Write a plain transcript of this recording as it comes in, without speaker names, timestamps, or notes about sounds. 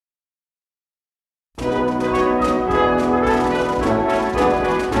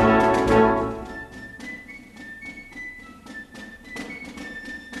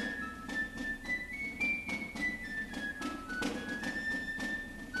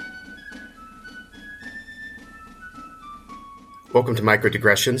Welcome to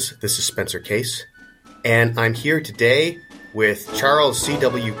Microdigressions. This is Spencer Case, and I'm here today with Charles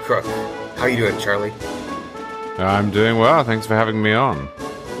C.W. Cooke. How are you doing, Charlie? I'm doing well. Thanks for having me on.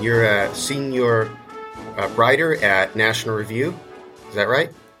 You're a senior writer at National Review. Is that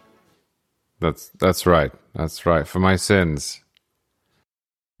right? That's right. That's right. For my sins.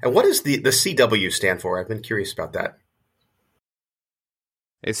 And what does the CW stand for? I've been curious about that.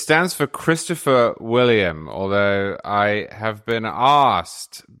 It stands for Christopher William, although I have been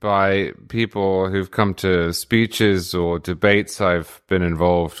asked by people who've come to speeches or debates I've been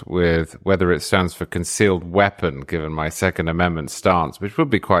involved with whether it stands for concealed weapon, given my Second Amendment stance, which would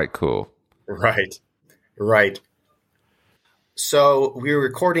be quite cool. Right. So we're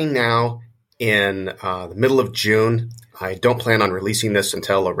recording now in the middle of June. I don't plan on releasing this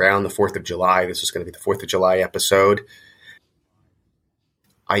until around the 4th of July. This is going to be the 4th of July episode.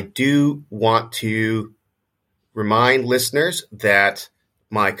 I do want to remind listeners that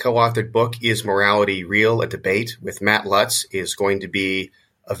my co-authored book, Is Morality Real? A Debate with Matt Lutz, is going to be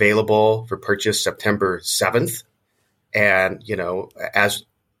available for purchase September 7th. And, as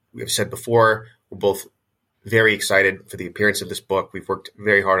we've said before, we're both very excited for the appearance of this book. We've worked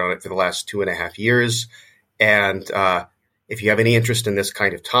very hard on it for the last 2.5 years. And if you have any interest in this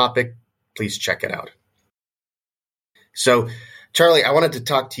kind of topic, please check it out. So, Charlie, I wanted to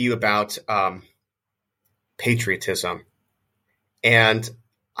talk to you about patriotism. And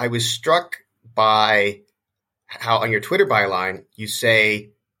I was struck by how on your Twitter byline you say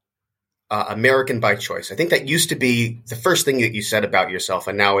American by choice. I think that used to be the first thing that you said about yourself,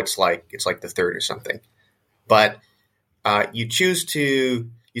 and now it's like the third or something. But you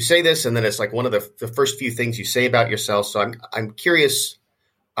say this, and then it's like one of the first few things you say about yourself. So I'm curious,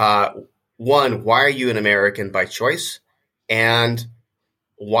 one, why are you an American by choice? And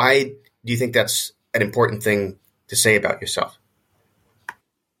why do you think that's an important thing to say about yourself?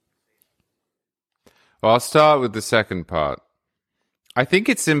 Well, I'll start with the second part. I think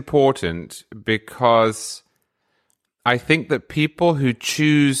it's important because I think that people who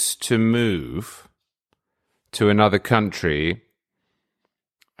choose to move to another country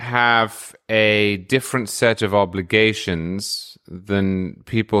have a different set of obligations than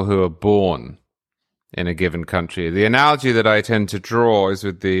people who are born in a given country. The analogy that I tend to draw is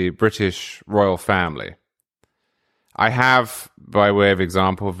with the British royal family. I have, by way of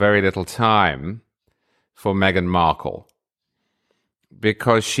example, very little time for Meghan Markle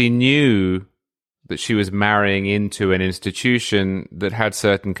because she knew that she was marrying into an institution that had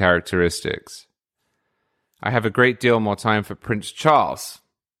certain characteristics. I have a great deal more time for Prince Charles.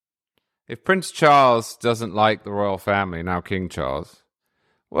 If Prince Charles doesn't like the royal family, now King Charles,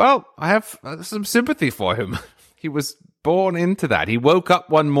 well, I have some sympathy for him. He was born into that. He woke up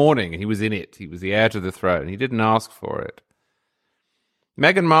one morning and he was in it. He was the heir to the throne. He didn't ask for it.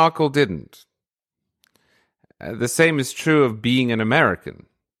 Meghan Markle didn't. The same is true of being an American.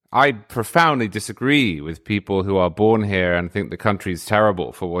 I profoundly disagree with people who are born here and think the country's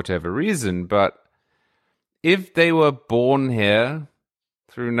terrible for whatever reason, but if they were born here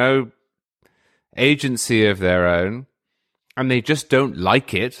through no agency of their own, and they just don't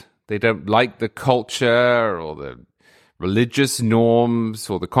like it, they don't like the culture or the religious norms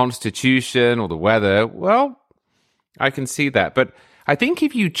or the Constitution or the weather, well, I can see that. But I think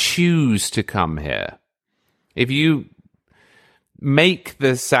if you choose to come here, if you make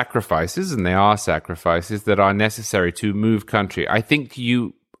the sacrifices, and they are sacrifices that are necessary to move country, I think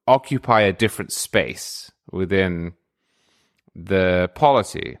you occupy a different space within the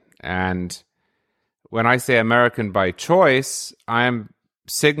polity. And when I say American by choice, I am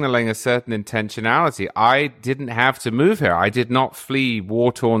signaling a certain intentionality. I didn't have to move here. I did not flee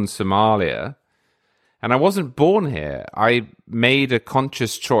war-torn Somalia. And I wasn't born here. I made a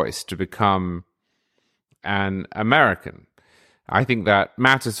conscious choice to become an American. I think that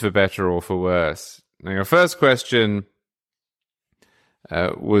matters for better or for worse. Now, your first question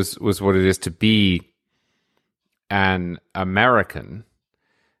was what it is to be an American.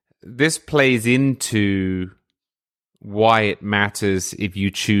 This plays into why it matters if you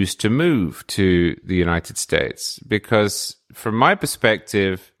choose to move to the United States. Because from my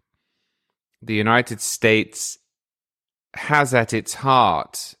perspective, the United States has at its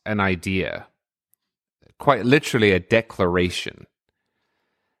heart an idea, quite literally a declaration.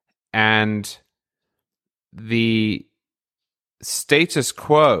 And the status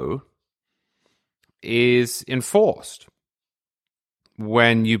quo is enforced.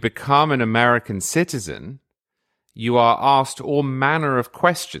 When you become an American citizen, you are asked all manner of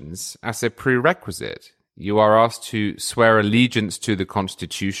questions as a prerequisite. You are asked to swear allegiance to the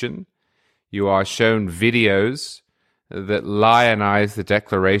Constitution. You are shown videos that lionize the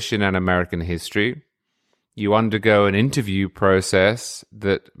Declaration and American history. You undergo an interview process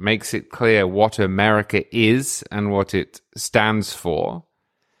that makes it clear what America is and what it stands for.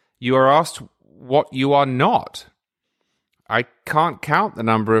 You are asked what you are not. I can't count the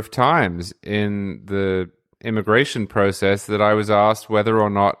number of times in the immigration process that I was asked whether or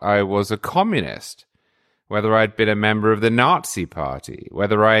not I was a communist, whether I'd been a member of the Nazi Party,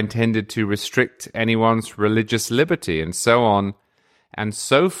 whether I intended to restrict anyone's religious liberty, and so on and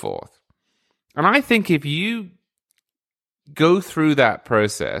so forth. And I think if you go through that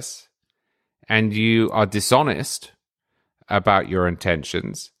process and you are dishonest about your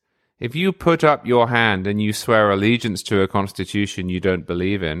intentions, if you put up your hand and you swear allegiance to a constitution you don't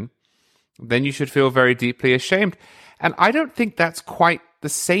believe in, then you should feel very deeply ashamed. And I don't think that's quite the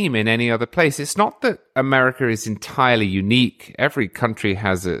same in any other place. It's not that America is entirely unique. Every country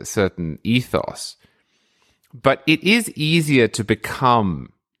has a certain ethos. But it is easier to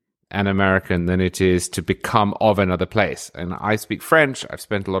become an American than it is to become of another place. And I speak French. I've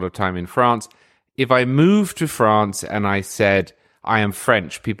spent a lot of time in France. If I moved to France and I said, I am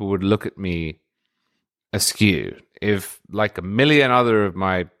French, people would look at me askew. If, like a million other of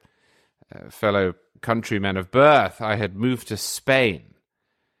my fellow countrymen of birth, I had moved to Spain,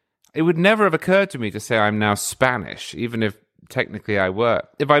 it would never have occurred to me to say I'm now Spanish, even if technically I were.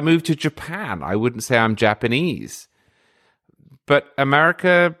 If I moved to Japan, I wouldn't say I'm Japanese. But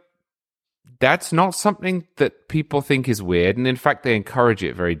America, that's not something that people think is weird, and in fact, they encourage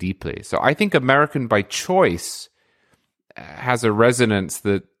it very deeply. So I think American by choice has a resonance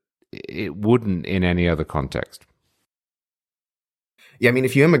that it wouldn't in any other context. Yeah, I mean,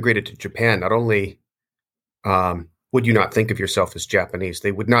 if you immigrated to Japan, not only would you not think of yourself as Japanese,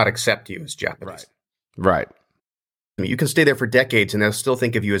 they would not accept you as Japanese. Right. I mean, you can stay there for decades and they'll still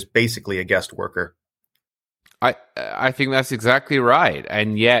think of you as basically a guest worker. I think that's exactly right.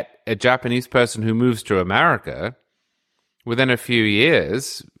 And yet, a Japanese person who moves to America, within a few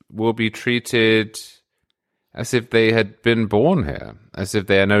years, will be treated as if they had been born here, as if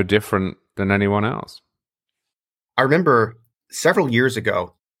they are no different than anyone else. I remember several years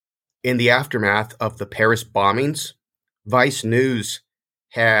ago, in the aftermath of the Paris bombings, Vice News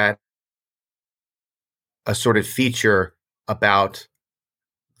had a sort of feature about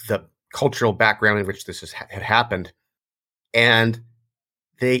the cultural background in which this had happened. And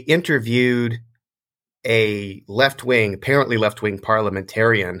they interviewed a apparently left-wing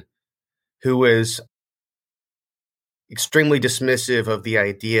parliamentarian who was extremely dismissive of the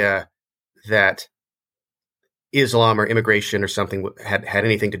idea that Islam or immigration or something had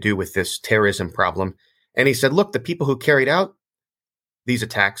anything to do with this terrorism problem. And he said, look, the people who carried out these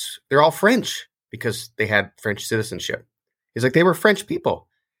attacks, they're all French because they had French citizenship. He's like, they were French people.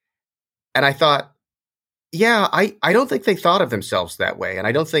 And I thought, yeah, I don't think they thought of themselves that way. And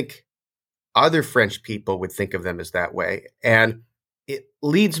I don't think other French people would think of them as that way. And it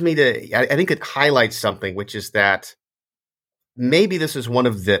leads me to, I think it highlights something, which is that maybe this is one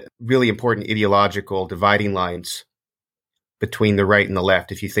of the really important ideological dividing lines between the right and the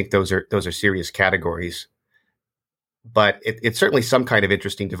left, if you think those are serious categories. But it's certainly some kind of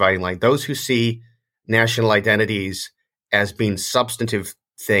interesting dividing line. Those who see national identities as being substantive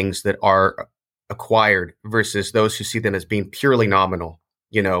things that are acquired versus those who see them as being purely nominal.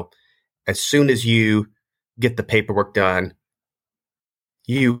 You know, as soon as you get the paperwork done,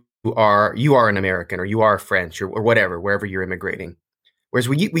 you are an American or you are French or whatever, wherever you're immigrating. Whereas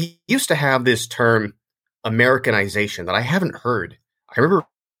we used to have this term Americanization that I haven't heard. I remember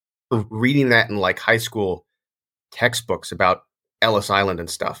reading that in like high school textbooks about Ellis Island and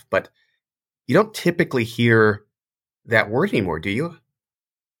stuff, but you don't typically hear that word anymore, do you?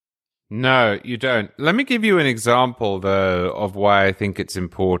 No, you don't. Let me give you an example, though, of why I think it's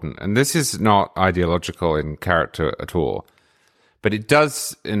important. And this is not ideological in character at all. But it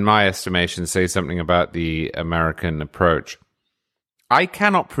does, in my estimation, say something about the American approach. I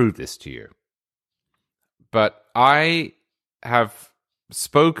cannot prove this to you. But I have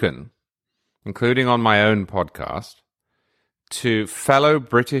spoken, including on my own podcast, to fellow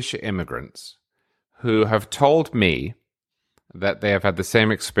British immigrants who have told me that they have had the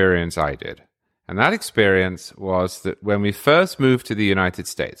same experience I did. And that experience was that when we first moved to the United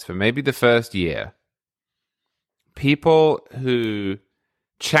States, for maybe the first year, people who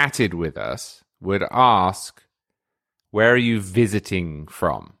chatted with us would ask, where are you visiting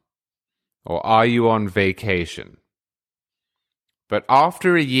from? Or are you on vacation? But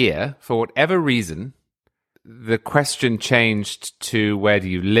after a year, for whatever reason, the question changed to where do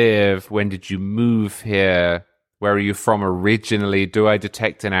you live? When did you move here? Where are you from originally? Do I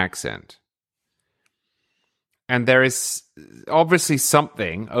detect an accent? And there is obviously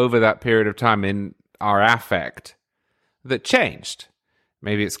something over that period of time in our affect that changed.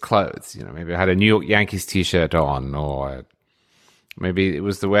 Maybe it's clothes. Maybe I had a New York Yankees t-shirt on, or maybe it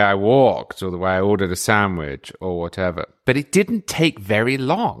was the way I walked, or the way I ordered a sandwich, or whatever. But it didn't take very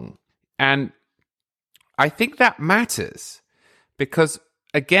long. And I think that matters because,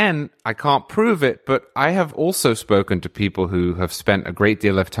 again, I can't prove it, but I have also spoken to people who have spent a great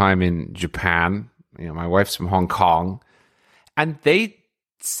deal of time in Japan. My wife's from Hong Kong, and they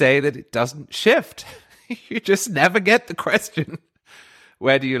say that it doesn't shift. You just never get the question,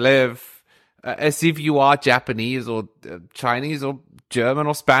 where do you live? As if you are Japanese or Chinese or German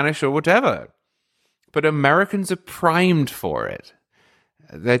or Spanish or whatever. But Americans are primed for it.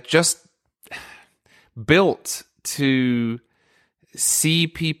 They're just built to see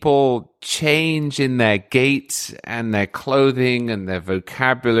people change in their gait and their clothing and their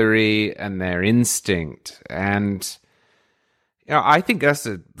vocabulary and their instinct. And I think that's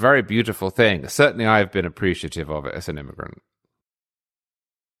a very beautiful thing. Certainly I've been appreciative of it as an immigrant.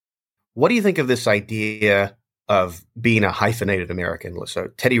 What do you think of this idea of being a hyphenated American? So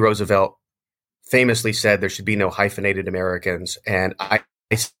Teddy Roosevelt famously said there should be no hyphenated Americans. And I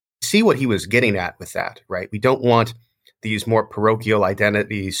see what he was getting at with that, right? We don't want these more parochial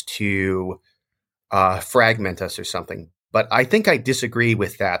identities to fragment us or something. But I think I disagree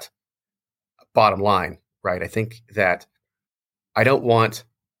with that bottom line, right? I think that I don't want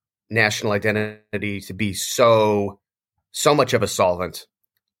national identity to be so much of a solvent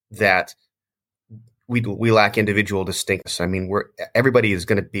that we lack individual distinctness. I mean, everybody is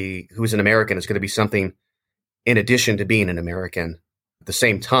going to be, who's an American is going to be something in addition to being an American at the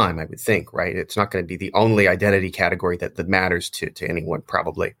same time, I would think, right? It's not going to be the only identity category that matters to anyone,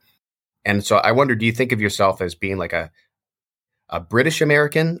 probably. And so I wonder, do you think of yourself as being like a British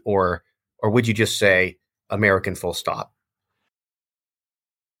American, or would you just say American full stop?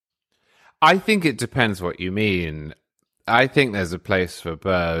 I think it depends what you mean. I think there's a place for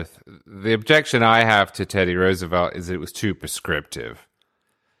both. The objection I have to Teddy Roosevelt is that it was too prescriptive.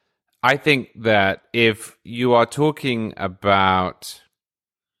 I think that if you are talking about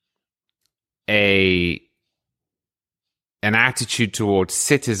an attitude towards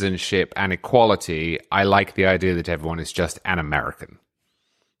citizenship and equality, I like the idea that everyone is just an American.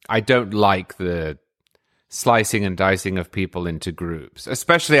 I don't like the slicing and dicing of people into groups,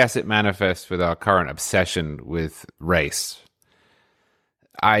 especially as it manifests with our current obsession with race.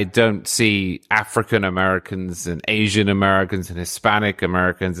 I don't see African Americans and Asian Americans and Hispanic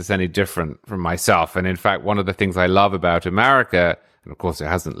Americans as any different from myself. And in fact, one of the things I love about America, and of course it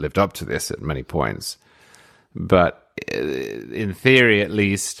hasn't lived up to this at many points, but in theory at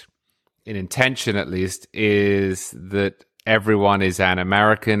least, in intention at least, is that everyone is an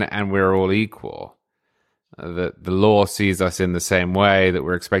American and we're all equal. That the law sees us in the same way, that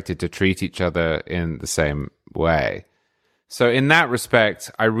we're expected to treat each other in the same way. So in that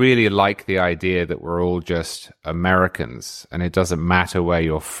respect, I really like the idea that we're all just Americans and it doesn't matter where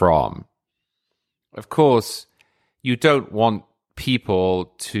you're from. Of course, you don't want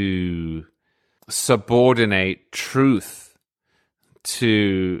people to subordinate truth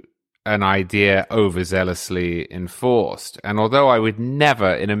to an idea overzealously enforced. And although I would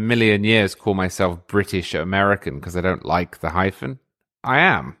never in a million years call myself British American because I don't like the hyphen, I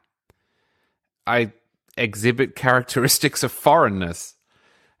am. I exhibit characteristics of foreignness.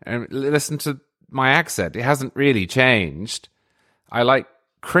 And listen to my accent. It hasn't really changed. I like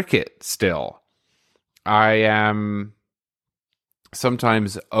cricket still. I am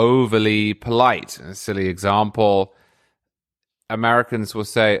sometimes overly polite. A silly example, Americans will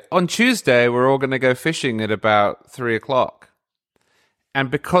say, on Tuesday, we're all going to go fishing at about 3:00. And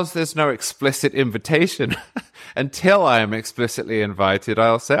because there's no explicit invitation, until I am explicitly invited,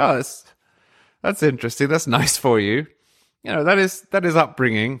 I'll say, oh, that's interesting. That's nice for you. That is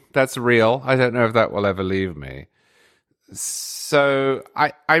upbringing. That's real. I don't know if that will ever leave me. So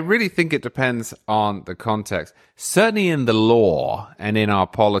I really think it depends on the context. Certainly in the law and in our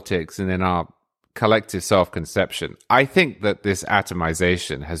politics and in our collective self-conception, I think that this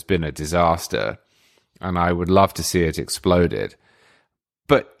atomization has been a disaster, and I would love to see it exploded.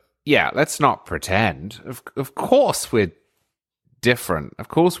 But yeah, let's not pretend. Of course we're different. Of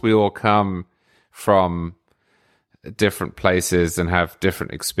course we all come from different places and have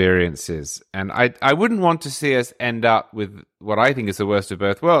different experiences. And I wouldn't want to see us end up with what I think is the worst of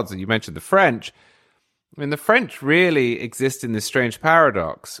both worlds. You mentioned the French. I mean, the French really exist in this strange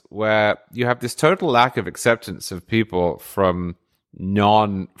paradox where you have this total lack of acceptance of people from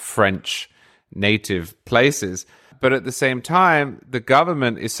non-French native places, But at the same time, the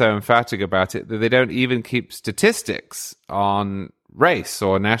government is so emphatic about it that they don't even keep statistics on race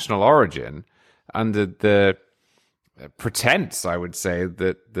or national origin under the pretense, I would say,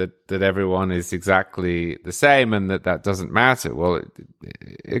 that everyone is exactly the same and that doesn't matter. Well,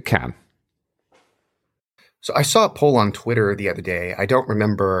 it can. So I saw a poll on Twitter the other day. I don't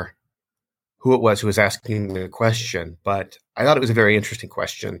remember who it was who was asking the question, but I thought it was a very interesting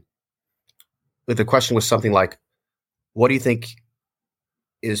question. The question was something like, what do you think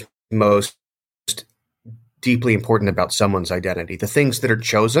is most deeply important about someone's identity? The things that are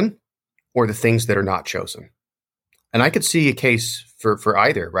chosen or the things that are not chosen? And I could see a case for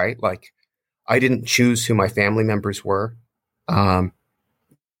either, right? Like, I didn't choose who my family members were, but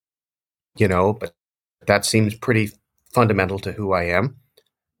that seems pretty fundamental to who I am.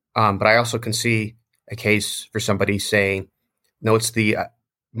 But I also can see a case for somebody saying, no, it's the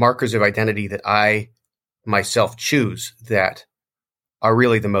markers of identity that I myself choose that are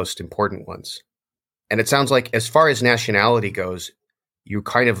really the most important ones. And it sounds like, as far as nationality goes, you're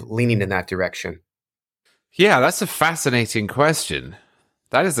kind of leaning in that direction. Yeah, that's a fascinating question.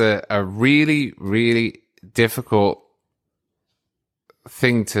 That is a really, really difficult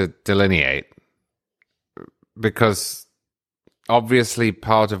thing to delineate, because obviously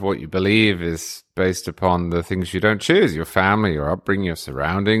part of what you believe is based upon the things you don't choose: your family, your upbringing, your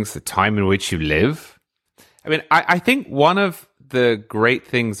surroundings, the time in which you live. I mean, I think one of the great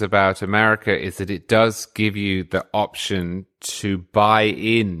things about America is that it does give you the option to buy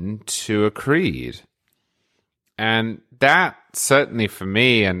into a creed. And that, certainly for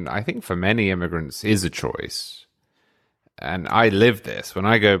me, and I think for many immigrants, is a choice. And I live this. When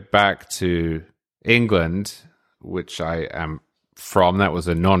I go back to England, which I am from, that was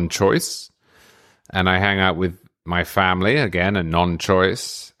a non-choice. And I hang out with my family, again, a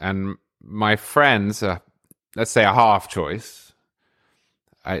non-choice. And my friends, let's say a half-choice.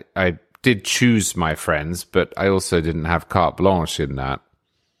 I did choose my friends, but I also didn't have carte blanche in that.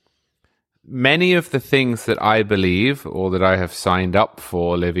 Many of the things that I believe or that I have signed up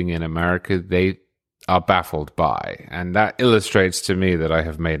for living in America, they are baffled by. And that illustrates to me that I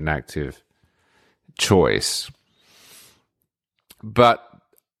have made an active choice. But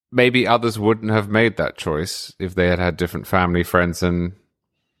maybe others wouldn't have made that choice if they had had different family, friends, and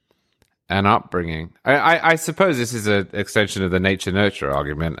upbringing. I suppose this is an extension of the nature-nurture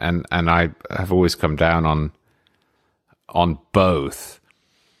argument, and I have always come down on both.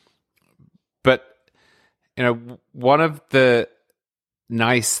 But, one of the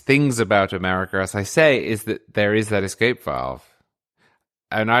nice things about America, as I say, is that there is that escape valve.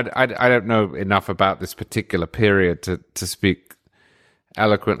 And I don't know enough about this particular period to speak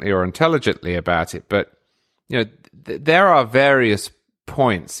eloquently or intelligently about it, but, there are various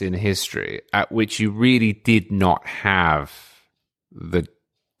points in history at which you really did not have the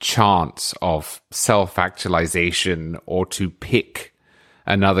chance of self-actualization or to pick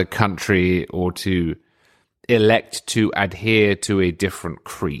another country or to elect to adhere to a different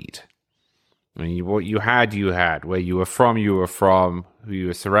creed. I mean, what you had. Where you were from, who you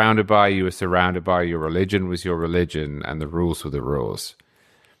were surrounded by, your religion was your religion, and the rules were the rules.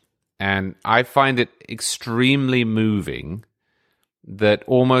 And I find it extremely moving that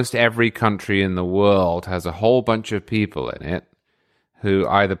almost every country in the world has a whole bunch of people in it who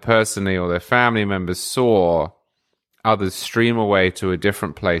either personally or their family members saw others stream away to a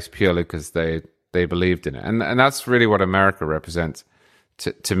different place purely because they believed in it. And that's really what America represents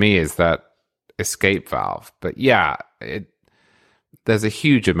to me, is that escape valve. But yeah, there's a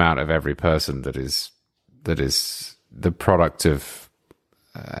huge amount of every person that is the product of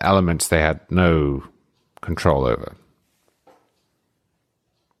elements they had no control over.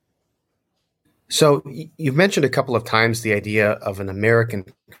 So you've mentioned a couple of times the idea of an American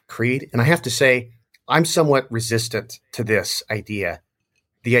creed, and I have to say I'm somewhat resistant to this idea.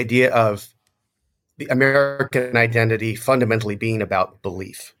 The idea of the American identity fundamentally being about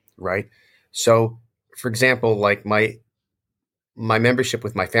belief, right? So, for example, like my membership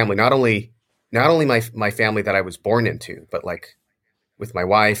with my family, not only my family that I was born into, but like with my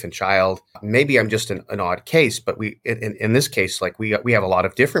wife and child. Maybe I'm just an odd case, but in this case, like we have a lot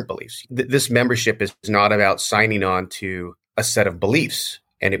of different beliefs. This membership is not about signing on to a set of beliefs,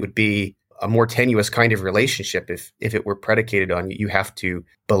 and it would be a more tenuous kind of relationship if it were predicated on you have to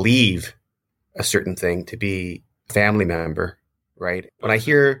believe a certain thing to be a family member, right? When I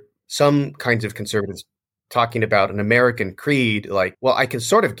hear some kinds of conservatives talking about an American creed, like, well, I can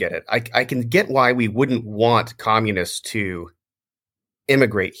sort of get it. I can get why we wouldn't want communists to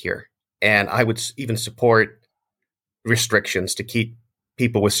immigrate here. And I would even support restrictions to keep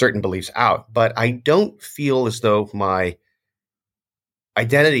people with certain beliefs out. But I don't feel as though my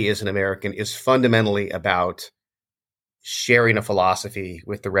identity as an American is fundamentally about sharing a philosophy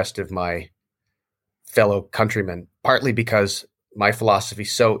with the rest of my fellow countrymen, partly because my philosophy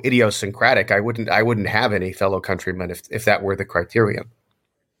is so idiosyncratic. I wouldn't have any fellow countrymen if that were the criterion.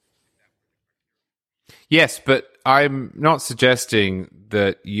 Yes, but I'm not suggesting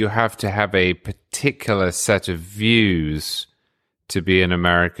that you have to have a particular set of views to be an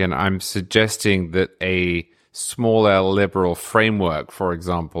American. I'm suggesting that a small L liberal framework, for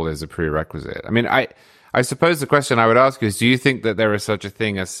example, is a prerequisite. I mean, I suppose the question I would ask is, do you think that there is such a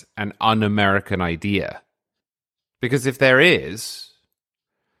thing as an un-American idea? Because if there is,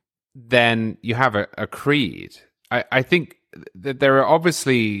 then you have a creed. I think that there are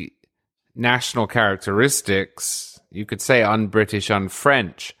obviously national characteristics. You could say un-British,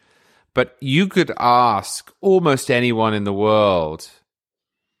 un-French, but you could ask almost anyone in the world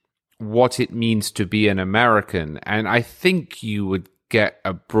what it means to be an American, and I think you would get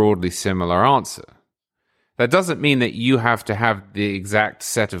a broadly similar answer. That doesn't mean that you have to have the exact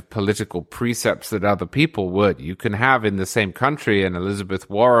set of political precepts that other people would. You can have in the same country an Elizabeth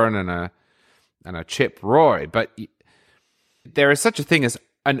Warren and a Chip Roy, but there is such a thing as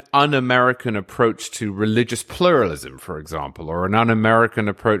an un-American approach to religious pluralism, for example, or an un-American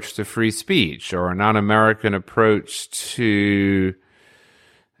approach to free speech, or an un-American approach to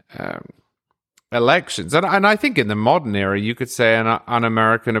elections. And I think in the modern era, you could say an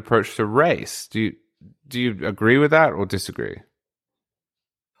un-American approach to race. Do you agree with that or disagree?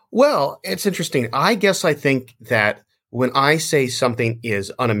 Well, it's interesting. I guess I think that when I say something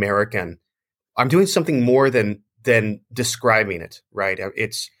is un-American, I'm doing something more than describing it, right?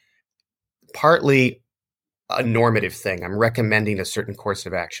 It's partly a normative thing. I'm recommending a certain course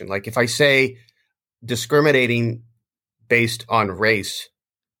of action. Like if I say discriminating based on race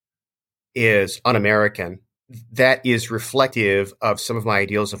is un-American, that is reflective of some of my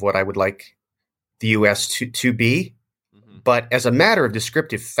ideals of what I would like the U.S. to be. Mm-hmm. But as a matter of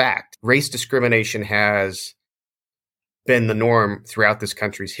descriptive fact, race discrimination has been the norm throughout this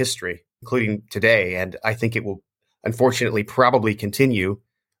country's history, including today. And I think it will, unfortunately, probably continue,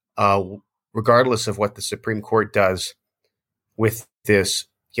 regardless of what the Supreme Court does with this,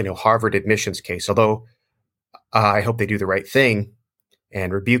 Harvard admissions case. Although I hope they do the right thing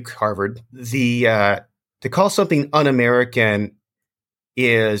and rebuke Harvard. To call something un-American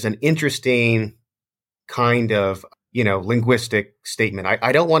is an interesting kind of, linguistic statement.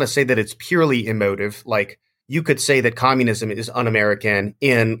 I don't want to say that it's purely emotive. Like you could say that communism is un-American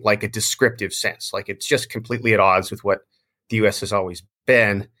in like a descriptive sense. Like it's just completely at odds with what the U.S. has always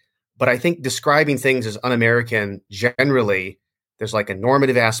been. But I think describing things as un-American generally, there's like a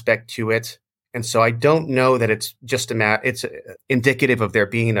normative aspect to it. And so I don't know that it's just it's indicative of there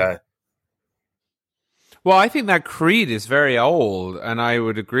being a. Well, I think that creed is very old, and I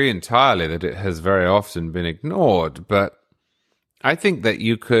would agree entirely that it has very often been ignored. But I think that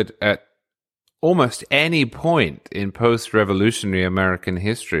you could, at almost any point in post-revolutionary American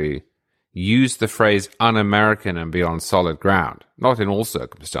history, use the phrase un-American and be on solid ground. Not in all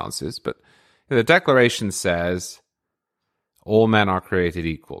circumstances, but the Declaration says all men are created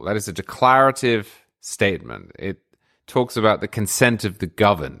equal. That is a declarative statement. It talks about the consent of the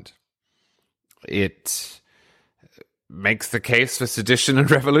governed. It makes the case for sedition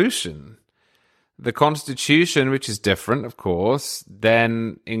and revolution. The Constitution, which is different, of course,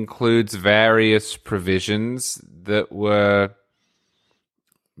 then includes various provisions that were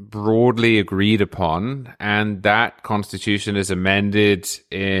broadly agreed upon, and that Constitution is amended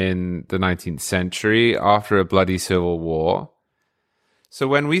in the 19th century after a bloody civil war. So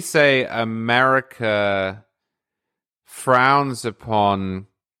when we say America frowns upon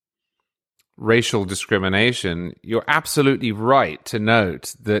racial discrimination, you're absolutely right to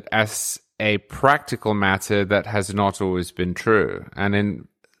note that as a practical matter, that has not always been true. And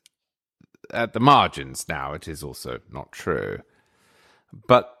at the margins now, it is also not true.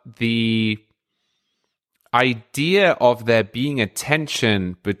 But the idea of there being a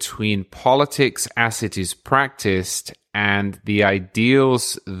tension between politics as it is practiced and the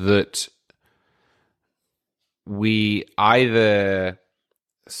ideals that we either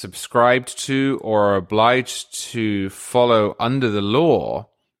subscribed to or are obliged to follow under the law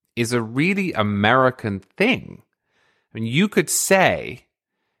is a really American thing. I mean, you could say,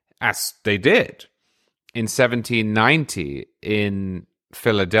 as they did in 1790 in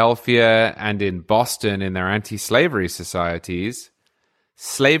Philadelphia and in Boston in their anti-slavery societies,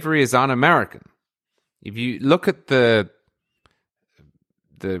 slavery is un-American. If you look at the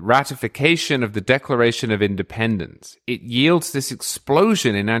the ratification of the Declaration of Independence, it yields this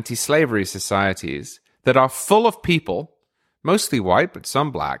explosion in anti-slavery societies that are full of people, mostly white, but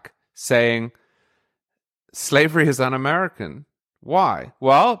some black, saying slavery is un-American. Why?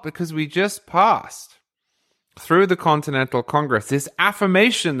 Well, because we just passed through the Continental Congress this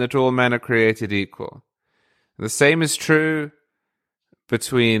affirmation that all men are created equal. The same is true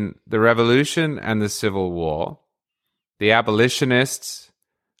between the Revolution and the Civil War. The abolitionists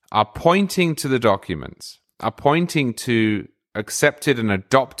are pointing to the documents, are pointing to accepted and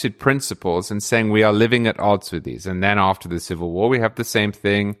adopted principles and saying we are living at odds with these. And then after the Civil War, we have the same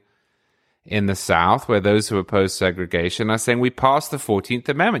thing in the South, where those who oppose segregation are saying we passed the 14th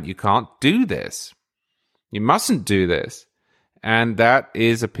Amendment. You can't do this. You mustn't do this. And that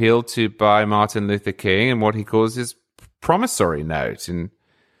is appealed to by Martin Luther King in what he calls his promissory note in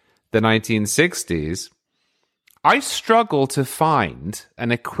the 1960s. I struggle to find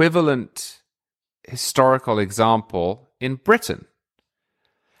an equivalent historical example in Britain.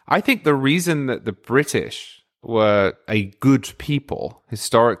 I think the reason that the British were a good people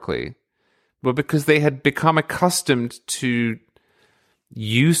historically were because they had become accustomed to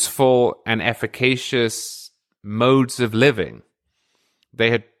useful and efficacious modes of living. They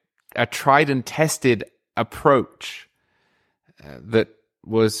had a tried and tested approach that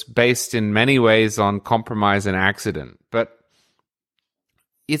was based in many ways on compromise and accident. But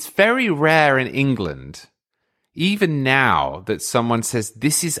it's very rare in England, even now, that someone says,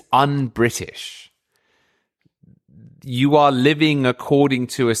 this is un-British. You are living according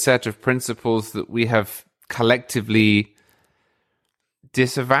to a set of principles that we have collectively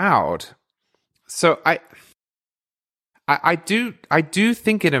disavowed. So I do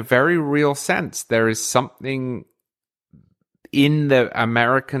think in a very real sense there is something in the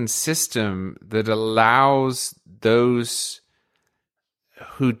American system that allows those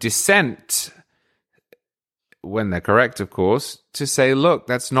who dissent, when they're correct, of course, to say, look,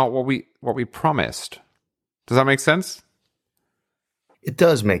 that's not what we promised. Does that make sense? It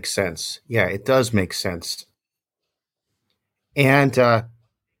does make sense. Yeah, it does make sense. And,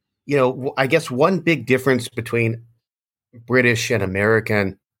 I guess one big difference between British and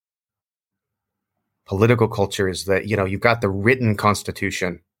American political culture is that, you've got the written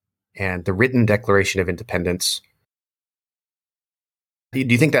Constitution and the written Declaration of Independence. Do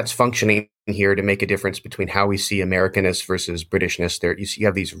you think that's functioning here to make a difference between how we see Americanness versus Britishness? There, you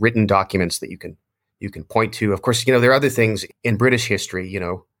have these written documents that you can point to. Of course, there are other things in British history,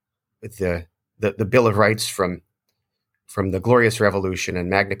 with the Bill of Rights from the Glorious Revolution and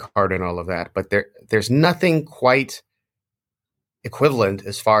Magna Carta and all of that. But there's nothing quite equivalent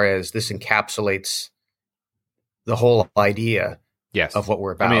as far as this encapsulates the whole idea of what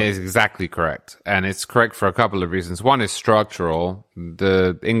we're about. I mean, it's exactly correct. And it's correct for a couple of reasons. One is structural.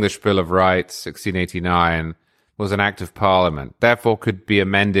 The English Bill of Rights, 1689, was an act of parliament, therefore could be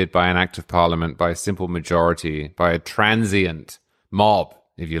amended by an act of parliament by a simple majority, by a transient mob,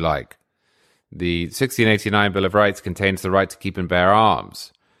 if you like. The 1689 Bill of Rights contains the right to keep and bear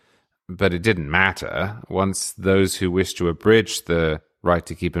arms, but it didn't matter. Once those who wished to abridge the right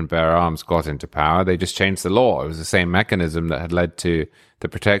to keep and bear arms got into power, they just changed the law. It was the same mechanism that had led to the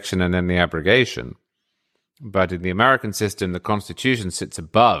protection and then the abrogation. But in the American system, the Constitution sits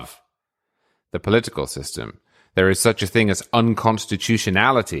above the political system. There is such a thing as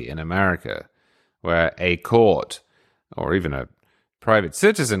unconstitutionality in America, where a court or even a private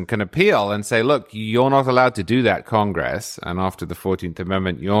citizen can appeal and say, look, you're not allowed to do that, Congress, and after the 14th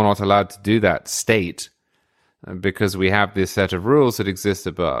Amendment, you're not allowed to do that, state, because we have this set of rules that exist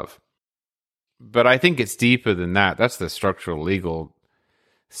above. But I think it's deeper than that. That's the structural legal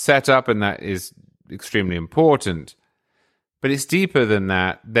setup, and that is extremely important. But it's deeper than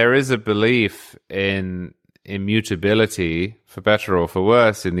that. There is a belief in immutability, for better or for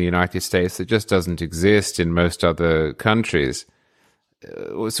worse, in the United States that just doesn't exist in most other countries.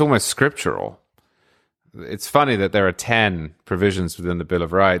 It's almost scriptural. It's funny that there are 10 provisions within the Bill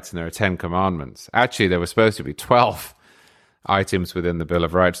of Rights and there are 10 commandments. Actually, there were supposed to be 12 items within the Bill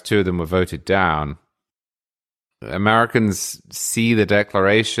of Rights. 2 of them were voted down. Americans see the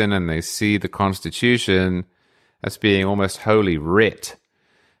Declaration and they see the Constitution as being almost holy writ.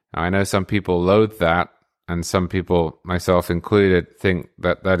 Now, I know some people loathe that, and some people, myself included, think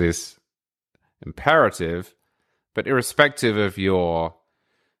that that is imperative. But irrespective of your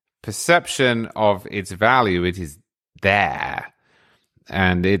perception of its value, it is there.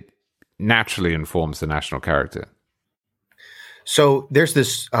 And it naturally informs the national character. So there's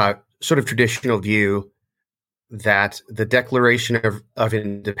this sort of traditional view that the Declaration of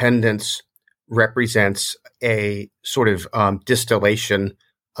Independence represents a sort of distillation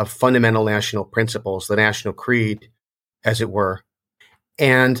of fundamental national principles, the national creed, as it were.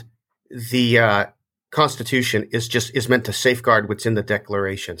 And the Constitution is meant to safeguard what's in the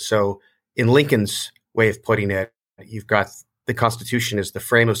Declaration. So in Lincoln's way of putting it, you've got the Constitution is the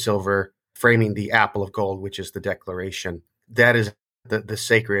frame of silver, framing the apple of gold, which is the Declaration. That is the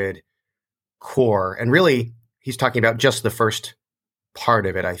sacred core. And really, he's talking about just the first part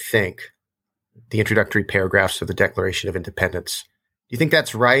of it, I think, the introductory paragraphs of the Declaration of Independence. Do you think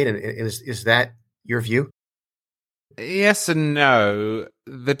that's right? And is that your view? Yes and no.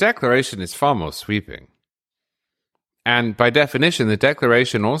 The Declaration is far more sweeping. And by definition, the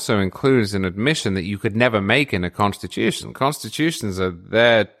Declaration also includes an admission that you could never make in a constitution. Constitutions are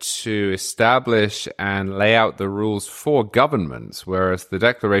there to establish and lay out the rules for governments, whereas the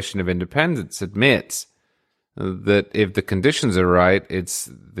Declaration of Independence admits that if the conditions are right, it's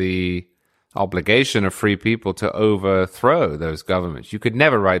the obligation of free people to overthrow those governments. You could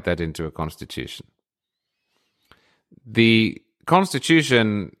never write that into a constitution. The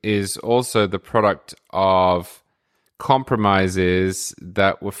Constitution is also the product of compromises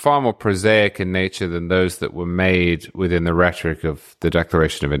that were far more prosaic in nature than those that were made within the rhetoric of the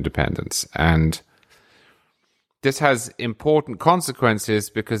Declaration of Independence. And this has important consequences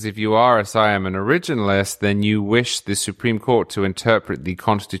because if you are, as I am, an originalist, then you wish the Supreme Court to interpret the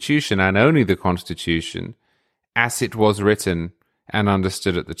Constitution and only the Constitution as it was written and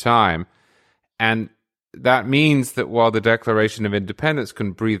understood at the time. And that means that while the Declaration of Independence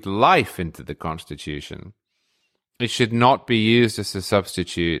can breathe life into the Constitution, it should not be used as a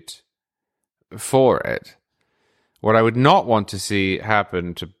substitute for it. What I would not want to see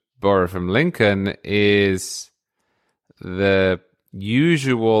happen, to borrow from Lincoln, is the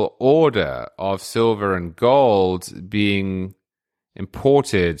usual order of silver and gold being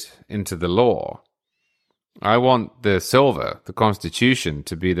imported into the law. I want the silver, the Constitution,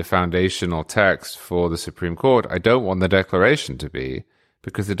 to be the foundational text for the Supreme Court. I don't want the Declaration to be,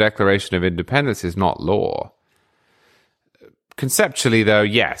 because the Declaration of Independence is not law. Conceptually, though,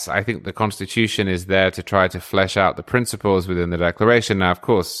 yes, I think the Constitution is there to try to flesh out the principles within the Declaration. Now, of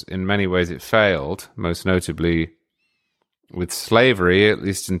course, in many ways it failed, most notably with slavery, at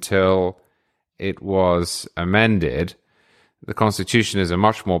least until it was amended. The Constitution is a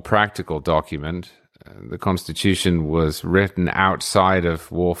much more practical document. The Constitution was written outside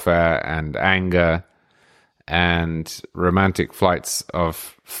of warfare and anger and romantic flights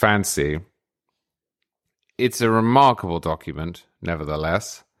of fancy. It's a remarkable document,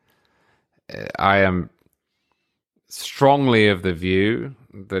 nevertheless. I am strongly of the view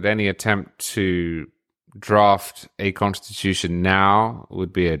that any attempt to draft a constitution now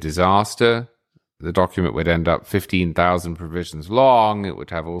would be a disaster. The document would end up 15,000 provisions long. It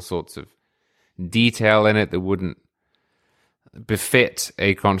would have all sorts of detail in it that wouldn't befit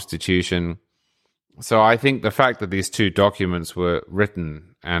a constitution. So I think the fact that these two documents were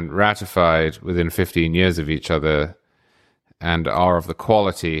written and ratified within 15 years of each other and are of the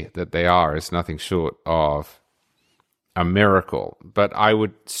quality that they are is nothing short of a miracle. But I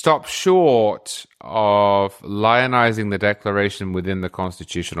would stop short of lionizing the Declaration within the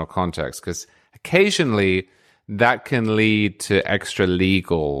constitutional context, because occasionally that can lead to extra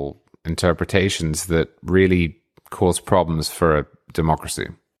legal interpretations that really cause problems for a democracy.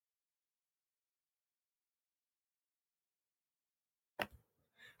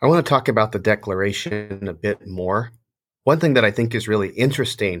 I want to talk about the Declaration a bit more. One thing that I think is really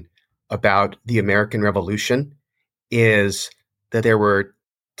interesting about the American Revolution is that there were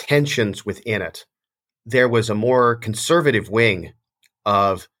tensions within it. There was a more conservative wing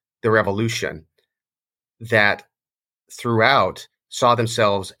of the revolution that throughout saw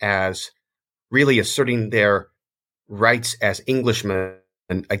themselves as really asserting their rights as Englishmen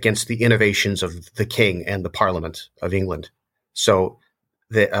against the innovations of the king and the Parliament of England. So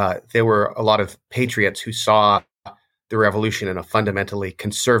there were a lot of patriots who saw the revolution in a fundamentally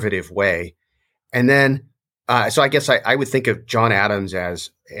conservative way. And then, so I guess I would think of John Adams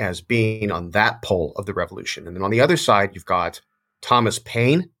as being on that pole of the revolution. And then on the other side, you've got Thomas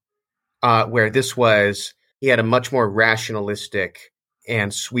Paine, where he had a much more rationalistic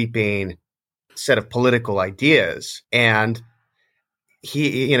and sweeping set of political ideas. And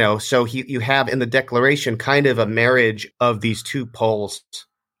you have in the Declaration kind of a marriage of these two poles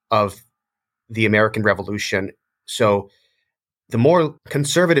of the American Revolution. So the more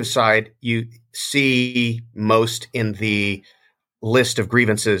conservative side you see most in the list of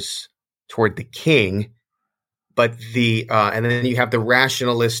grievances toward the king, but and then you have the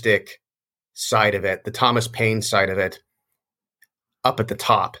rationalistic side of it, the Thomas Paine side of it, up at the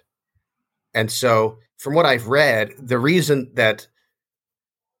top. And so from what I've read, the reason that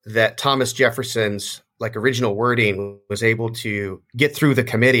that Thomas Jefferson's original wording was able to get through the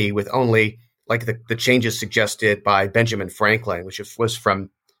committee with only the changes suggested by Benjamin Franklin, which was from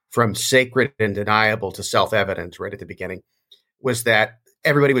sacred and deniable to self-evident right at the beginning, was that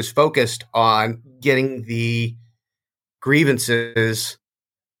everybody was focused on getting the grievances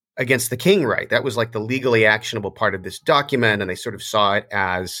against the king right. That was the legally actionable part of this document, and they sort of saw it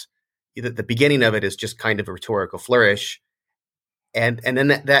as the beginning of it is just kind of a rhetorical flourish. And then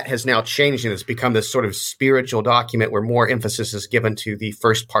that has now changed, and it's become this sort of spiritual document where more emphasis is given to the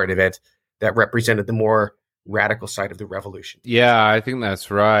first part of it that represented the more radical side of the revolution. Yeah, I think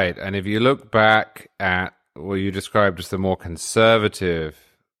that's right. And if you look back at what you described as the more conservative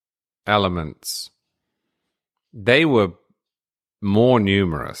elements, they were more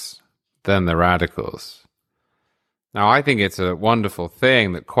numerous than the radicals. Now, I think it's a wonderful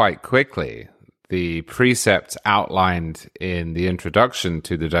thing that quite quickly the precepts outlined in the introduction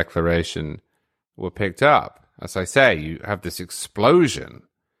to the Declaration were picked up. As I say, you have this explosions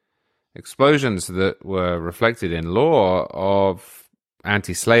that were reflected in law of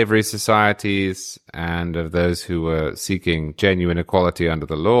anti-slavery societies and of those who were seeking genuine equality under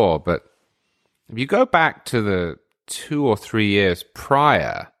the law. But if you go back to the 2 or 3 years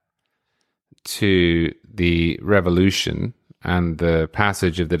prior to the revolution and the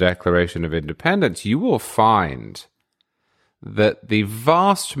passage of the Declaration of Independence, you will find that the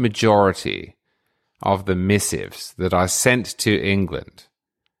vast majority of the missives that are sent to England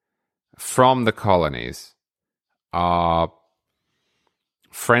from the colonies are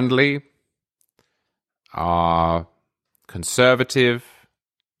friendly, are conservative,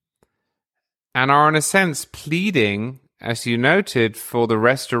 and are in a sense pleading, as you noted, for the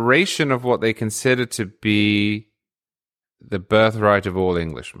restoration of what they consider to be the birthright of all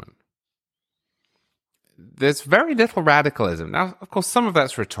Englishmen. There's very little radicalism. Now, of course, some of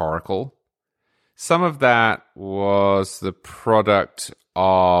that's rhetorical. Some of that was the product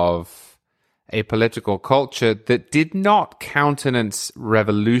of a political culture that did not countenance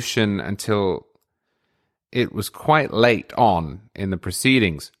revolution until it was quite late on in the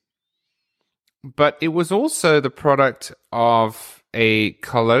proceedings. But it was also the product of a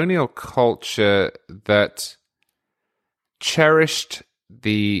colonial culture that cherished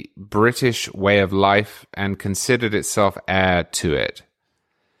the British way of life and considered itself heir to it.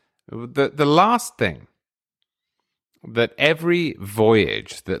 The last thing that every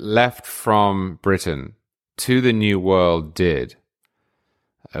voyage that left from Britain to the New World did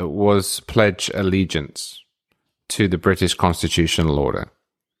was pledge allegiance to the British constitutional order.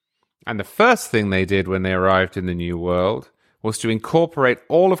 And the first thing they did when they arrived in the New World was to incorporate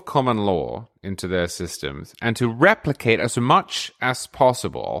all of common law into their systems and to replicate as much as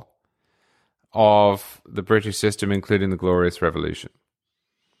possible of the British system, including the Glorious Revolution.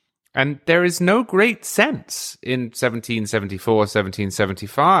 And there is no great sense in 1774,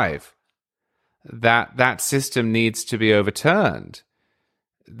 1775 that that system needs to be overturned.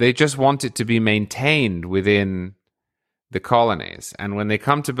 They just want it to be maintained within the colonies. And when they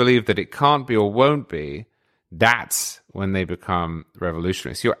come to believe that it can't be or won't be, that's when they become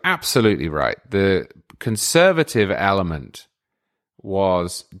revolutionaries. You're absolutely right. The conservative element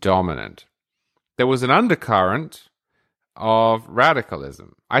was dominant. There was an undercurrent of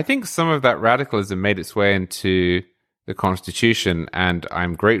radicalism. I think some of that radicalism made its way into the Constitution, and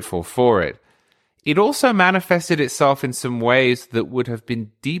I'm grateful for it. It also manifested itself in some ways that would have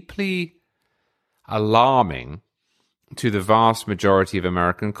been deeply alarming to the vast majority of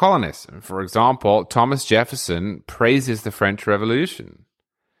American colonists. For example, Thomas Jefferson praises the French Revolution.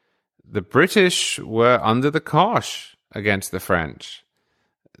 The British were under the cosh against the French.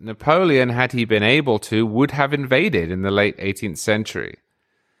 Napoleon, had he been able to, would have invaded in the late 18th century.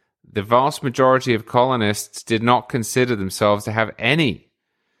 The vast majority of colonists did not consider themselves to have any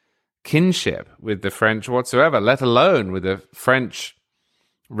kinship with the French whatsoever, let alone with a French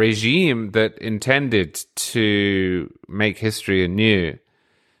regime that intended to make history anew.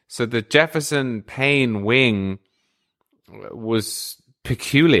 So the Jefferson Paine wing was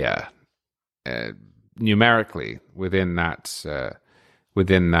peculiar numerically within that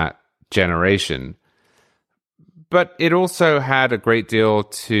generation. But it also had a great deal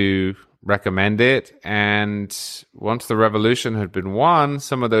to recommend it, and once the revolution had been won,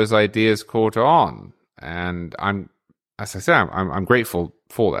 some of those ideas caught on. And I'm grateful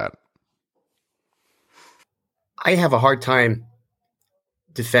for that. I have a hard time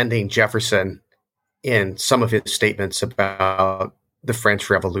defending Jefferson in some of his statements about the French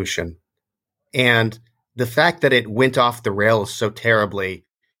Revolution. And the fact that it went off the rails so terribly,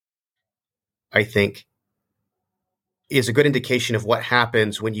 I think, is a good indication of what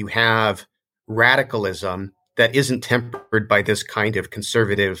happens when you have radicalism that isn't tempered by this kind of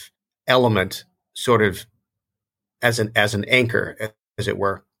conservative element, sort of as an anchor, as it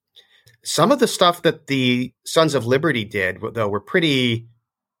were. Some of the stuff that the Sons of Liberty did, though, were pretty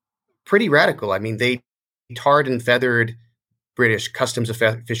radical. I mean, they tarred and feathered British customs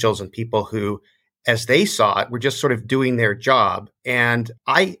officials and people who, as they saw it, were just sort of doing their job. And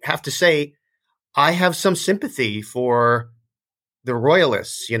I have to say, I have some sympathy for the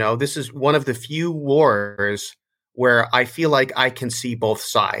Royalists. You know, this is one of the few wars where I feel like I can see both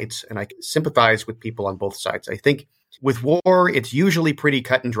sides and I can sympathize with people on both sides. I think with war, it's usually pretty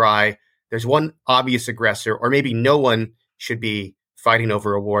cut and dry. There's one obvious aggressor, or maybe no one should be fighting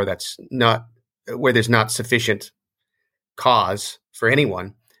over a war that's not where there's not sufficient cause for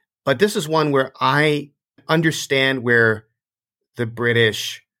anyone. But this is one where I understand where the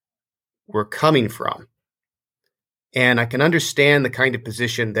British were coming from. And I can understand the kind of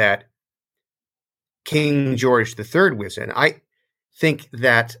position that King George III was in. I think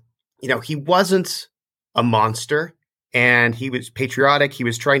that, you know, he wasn't a monster and he was patriotic. He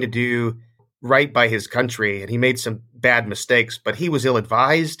was trying to do right by his country and he made some bad mistakes, but he was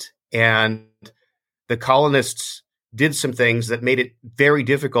ill-advised and the colonists did some things that made it very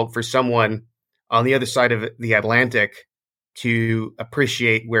difficult for someone on the other side of the Atlantic to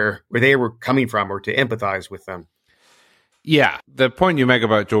appreciate where they were coming from or to empathize with them. Yeah, the point you make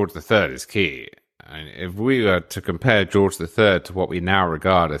about George III is key. I mean, if we were to compare George III to what we now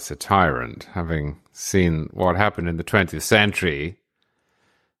regard as a tyrant, having seen what happened in the 20th century,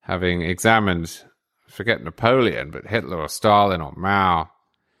 having examined, forget Napoleon, but Hitler or Stalin or Mao,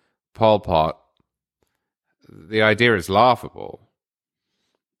 Pol Pot, the idea is laughable.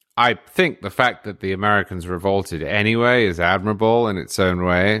 I think the fact that the Americans revolted anyway is admirable in its own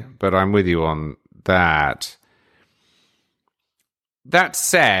way, but I'm with you on that. That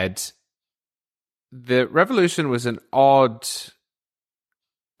said, the revolution was an odd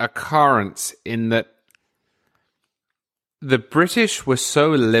occurrence in that the British were so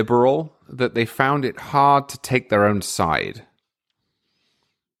liberal that they found it hard to take their own side.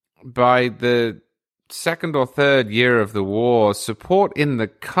 By the second or third year of the war, support in the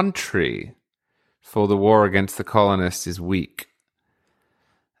country for the war against the colonists is weak.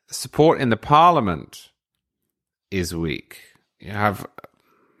 Support in the parliament is weak. You have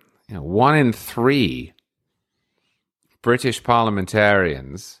 1 in 3 British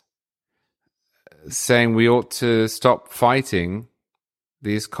parliamentarians saying we ought to stop fighting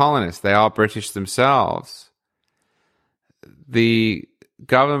these colonists. They are British themselves. The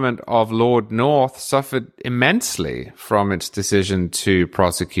government of Lord North suffered immensely from its decision to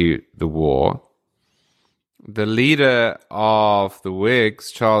prosecute the war. The leader of the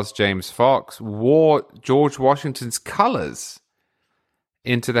Whigs, Charles James Fox, wore George Washington's colors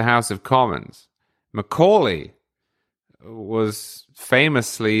into the House of Commons. Macaulay was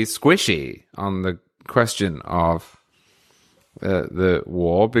famously squishy on the question of the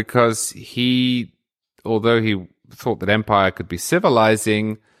war because although he thought that empire could be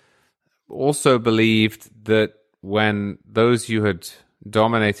civilizing, also believed that when those you had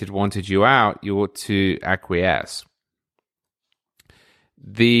dominated wanted you out, you ought to acquiesce.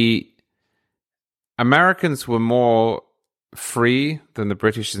 The Americans were more free than the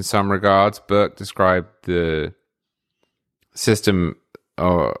British in some regards. Burke described the system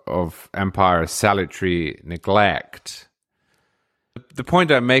of empire as salutary neglect. The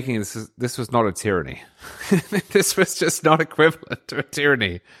point I'm making is this was not a tyranny. This was just not equivalent to a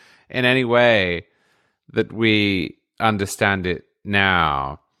tyranny in any way that we understand it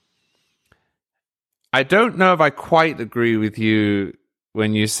now. I don't know if I quite agree with you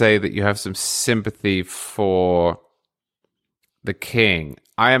when you say that you have some sympathy for the king.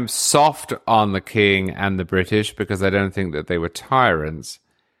 I am soft on the king and the British because I don't think that they were tyrants.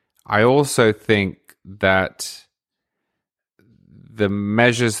 I also think that the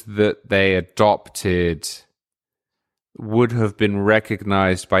measures that they adopted would have been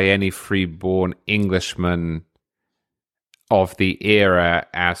recognized by any free-born Englishman of the era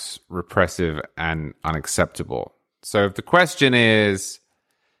as repressive and unacceptable. So if the question is,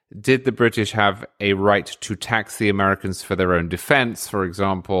 did the British have a right to tax the Americans for their own defense, for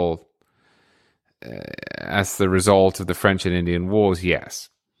example, as the result of the French and Indian Wars? Yes.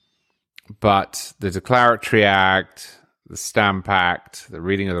 But the Declaratory Act, the Stamp Act, the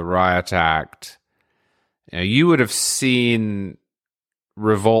reading of the Riot Act, you would have seen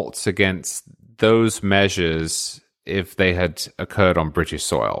revolts against those measures if they had occurred on British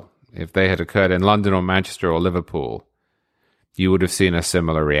soil. If they had occurred in London or Manchester or Liverpool, you would have seen a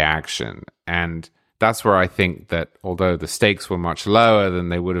similar reaction. And that's where I think that although the stakes were much lower than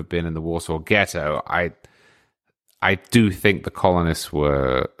they would have been in the Warsaw Ghetto, I do think the colonists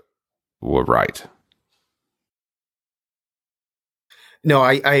were right. No,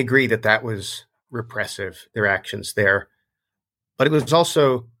 I agree that was repressive, their actions there. But it was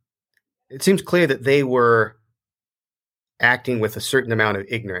also, it seems clear that they were acting with a certain amount of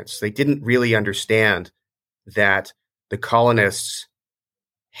ignorance. They didn't really understand that the colonists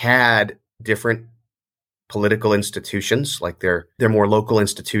had different political institutions, like their more local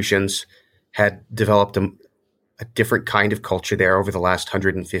institutions had developed a different kind of culture there over the last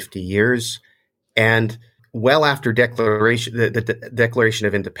 150 years. And well after the Declaration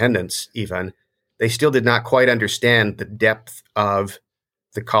of Independence, even, they still did not quite understand the depth of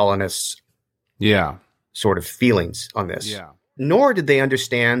the colonists' sort of feelings on this. Yeah. Nor did they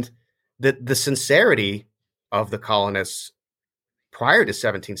understand the sincerity of the colonists prior to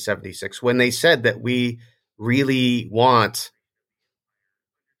 1776, when they said that we really want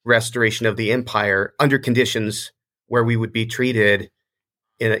restoration of the empire under conditions where we would be treated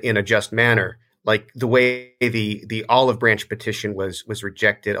in a just manner. Like the way the olive branch petition was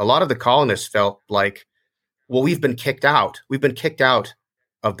rejected, a lot of the colonists felt like, well, we've been kicked out. We've been kicked out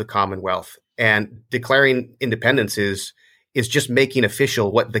of the Commonwealth, and declaring independence is just making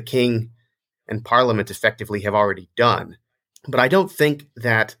official what the king and Parliament effectively have already done. But I don't think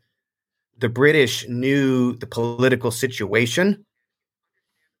that the British knew the political situation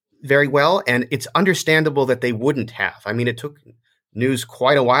very well, and it's understandable that they wouldn't have. I mean, it took news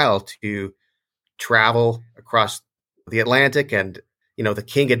quite a while to travel across the Atlantic, and the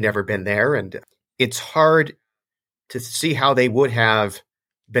king had never been there, and it's hard to see how they would have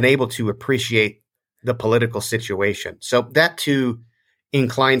been able to appreciate the political situation. So that too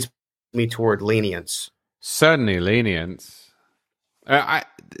inclines me toward lenience. Certainly lenience. I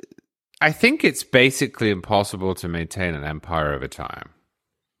think it's basically impossible to maintain an empire over time.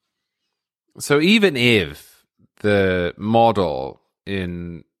 So even if the model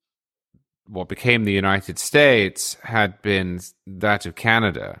in what became the United States had been that of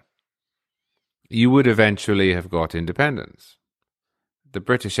Canada, you would eventually have got independence. The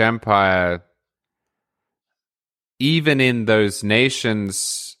British Empire, even in those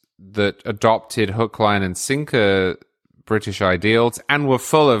nations that adopted hook, line, and sinker British ideals and were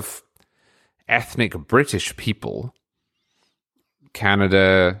full of ethnic British people,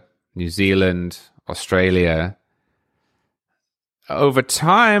 Canada, New Zealand, Australia, over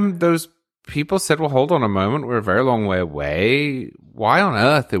time, those people said, well, hold on a moment, we're a very long way away. Why on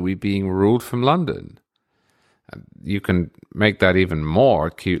earth are we being ruled from London? You can make that even more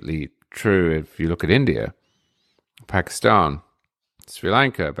acutely true if you look at India, Pakistan, Sri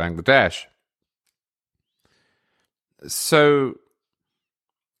Lanka, Bangladesh. So,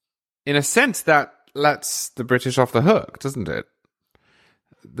 in a sense, that lets the British off the hook, doesn't it?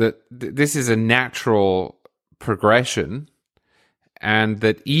 That this is a natural progression, and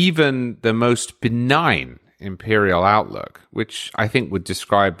that even the most benign imperial outlook, which I think would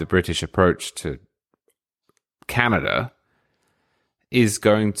describe the British approach to Canada, is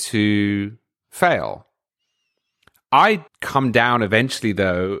going to fail. I come down eventually,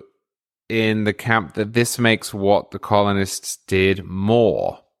 though, in the camp that this makes what the colonists did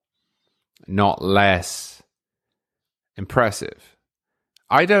more, not less, impressive.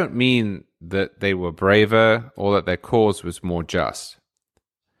 I don't mean that they were braver or that their cause was more just.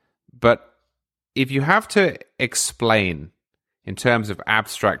 But if you have to explain in terms of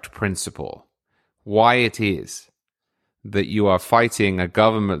abstract principle why it is that you are fighting a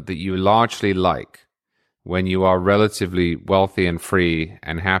government that you largely like when you are relatively wealthy and free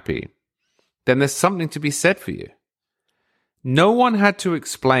and happy, then there's something to be said for you. No one had to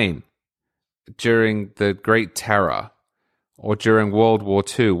explain during the Great Terror or during World War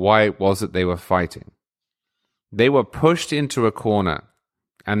II why it was that they were fighting. They were pushed into a corner,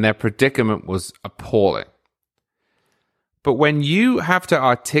 and their predicament was appalling. But when you have to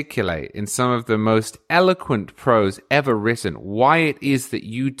articulate in some of the most eloquent prose ever written why it is that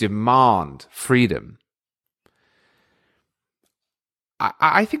you demand freedom,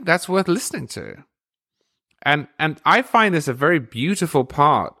 I think that's worth listening to. And I find this a very beautiful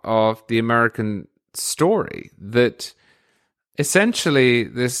part of the American story, that essentially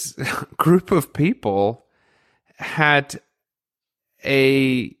this group of people had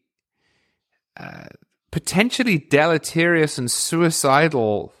a potentially deleterious and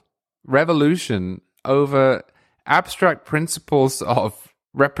suicidal revolution over abstract principles of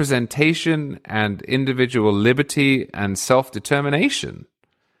representation and individual liberty and self-determination.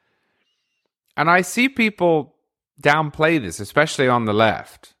 And I see people downplay this, especially on the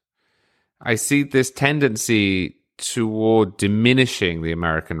left. I see this tendency toward diminishing the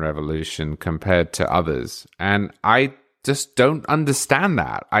American Revolution compared to others. And I just don't understand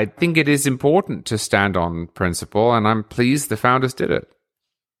that. I think it is important to stand on principle, and I'm pleased the founders did it.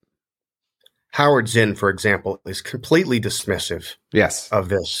 Howard Zinn, for example, is completely dismissive of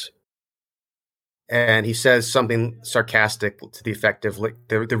this. And he says something sarcastic to the effect of, like,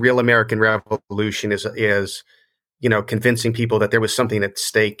 the real American Revolution is convincing people that there was something at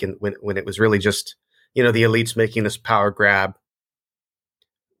stake, and when it was really just, the elites making this power grab,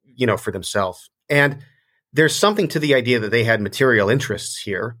 for themselves. And there's something to the idea that they had material interests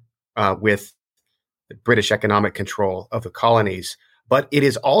here with the British economic control of the colonies. But it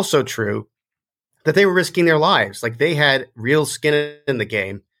is also true that they were risking their lives. Like, they had real skin in the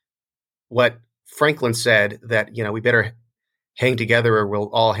game. What Franklin said, that, we better hang together or we'll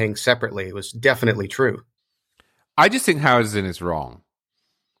all hang separately, it was definitely true. I just think Howard Zinn is wrong.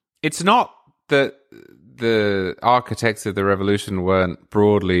 It's not that the architects of the revolution weren't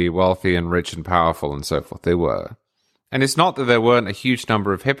broadly wealthy and rich and powerful and so forth. They were. And it's not that there weren't a huge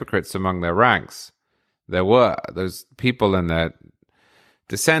number of hypocrites among their ranks. There were. Those people and their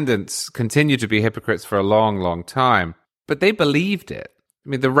descendants continued to be hypocrites for a long, long time. But they believed it. I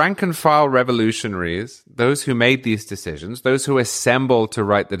mean, the rank-and-file revolutionaries, those who made these decisions, those who assembled to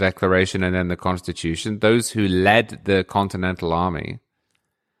write the Declaration and then the Constitution, those who led the Continental Army,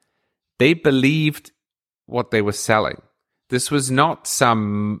 they believed what they were selling. This was not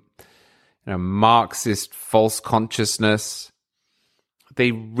some Marxist false consciousness.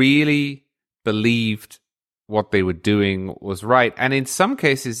 They really believed what they were doing was right. And in some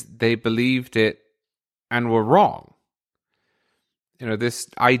cases, they believed it and were wrong. This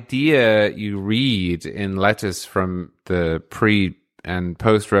idea you read in letters from the pre- and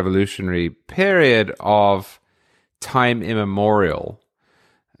post-revolutionary period of time immemorial,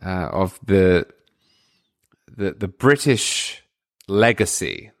 of the British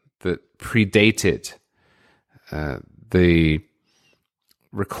legacy that predated the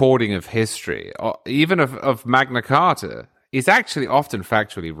recording of history, or even of Magna Carta, is actually often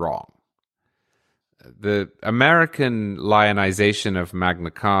factually wrong. The American lionization of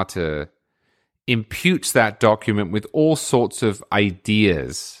Magna Carta imputes that document with all sorts of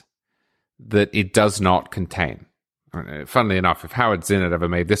ideas that it does not contain. Funnily enough, if Howard Zinn had ever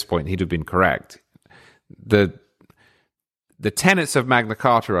made this point, he'd have been correct. The tenets of Magna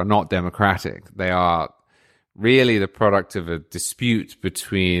Carta are not democratic. They are really the product of a dispute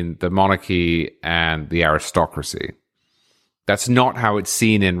between the monarchy and the aristocracy. That's not how it's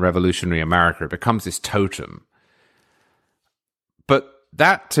seen in revolutionary America. It becomes this totem. But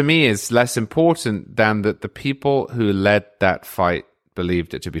that, to me, is less important than that the people who led that fight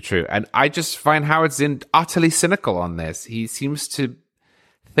believed it to be true. And I just find Howard Zinn utterly cynical on this. He seems to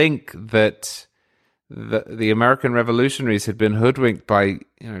think that the American revolutionaries had been hoodwinked by,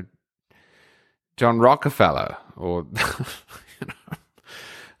 John Rockefeller or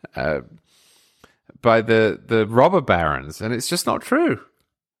by the robber barons, and it's just not true.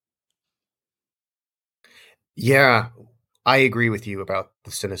 Yeah, I agree with you about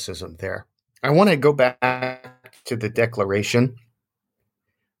the cynicism there. I want to go back to the Declaration.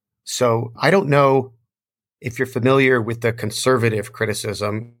 So I don't know if you're familiar with the conservative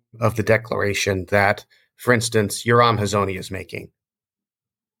criticism of the Declaration that, for instance, Yoram Hazony is making,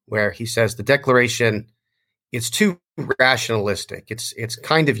 where he says the Declaration is too rationalistic. It's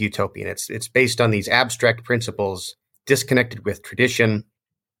kind of utopian. It's based on these abstract principles, disconnected with tradition.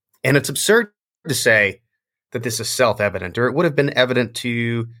 And it's absurd to say that this is self-evident, or it would have been evident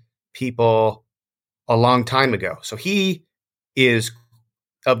to people a long time ago. So he is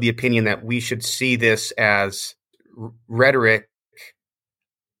of the opinion that we should see this as rhetoric,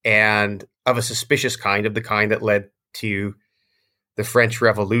 and of a suspicious kind, of the kind that led to the French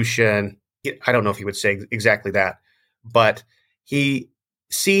Revolution. I don't know if he would say exactly that, but he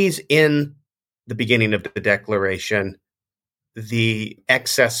sees in the beginning of the Declaration the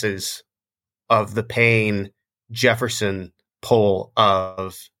excesses of the Paine Jefferson pole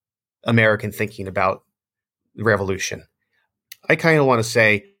of American thinking about the revolution. I kind of want to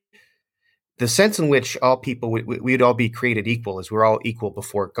say the sense in which all people, we'd all be created equal, is we're all equal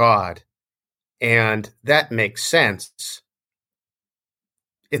before God. And that makes sense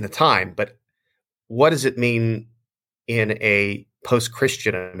in the time, but what does it mean in a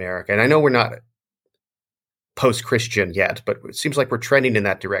post-Christian America? And I know we're not post-Christian yet, but it seems like we're trending in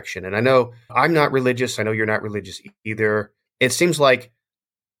that direction. And I know I'm not religious. I know you're not religious either. It seems like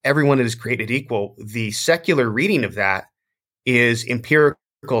everyone is created equal. The secular reading of that is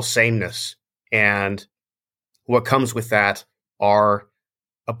empirical sameness. And what comes with that are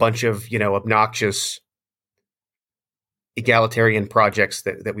a bunch of, obnoxious egalitarian projects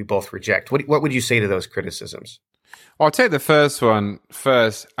that we both reject. What would you say to those criticisms? Well, I'll take the first one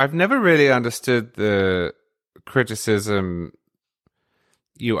first. I've never really understood the criticism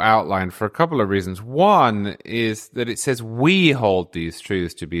you outlined for a couple of reasons. One is that it says we hold these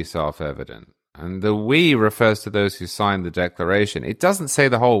truths to be self-evident. And the we refers to those who signed the declaration. It doesn't say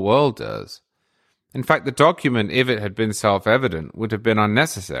the whole world does. In fact, the document, if it had been self-evident, would have been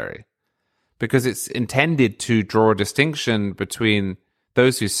unnecessary, because it's intended to draw a distinction between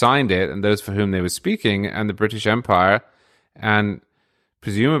those who signed it and those for whom they were speaking, and the British Empire, and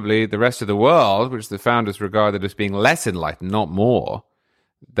presumably the rest of the world, which the founders regarded as being less enlightened, not more,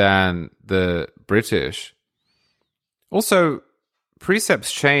 than the British. Also,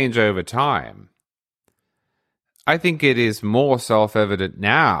 precepts change over time. I think it is more self-evident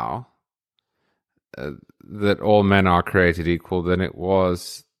now that all men are created equal than it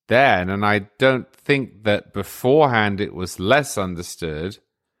was then, and I don't think that beforehand it was less understood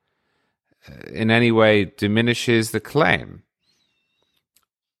in any way diminishes the claim.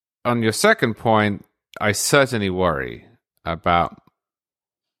 On your second point, I certainly worry about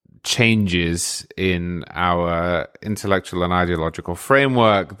changes in our intellectual and ideological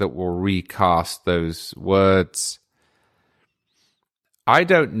framework that will recast those words. I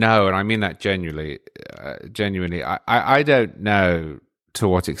don't know, and I mean that genuinely. I don't know to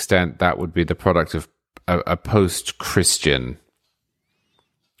what extent that would be the product of a post-Christian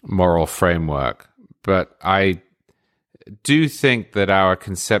moral framework. But I do think that our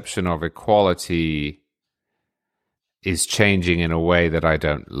conception of equality is changing in a way that I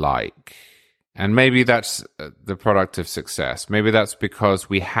don't like. And maybe that's the product of success. Maybe that's because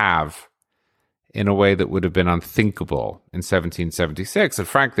we have, in a way that would have been unthinkable in 1776, and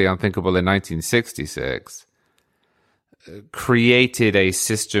frankly unthinkable in 1966, created a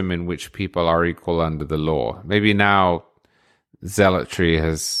system in which people are equal under the law. Maybe now zealotry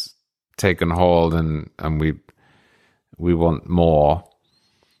has taken hold and we want more.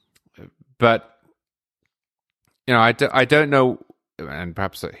 But, I don't know, and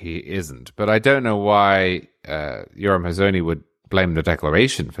perhaps he isn't, but I don't know why Yoram Hazony would blame the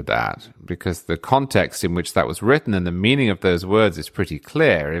Declaration for that, because the context in which that was written and the meaning of those words is pretty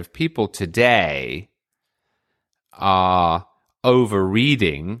clear. If people today are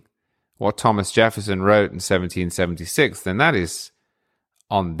overreading what Thomas Jefferson wrote in 1776, then that is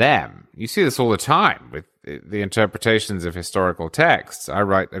on them. You see this all the time with the interpretations of historical texts. I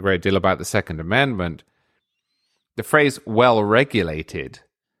write a great deal about the Second Amendment. The phrase well-regulated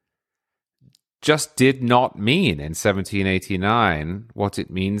just did not mean in 1789 what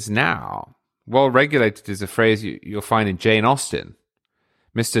it means now. Well-regulated is a phrase you'll find in Jane Austen.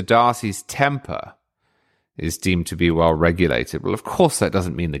 Mr. Darcy's temper is deemed to be well-regulated. Well, of course that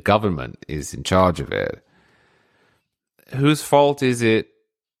doesn't mean the government is in charge of it. Whose fault is it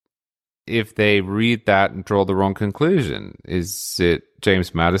if they read that and draw the wrong conclusion? Is it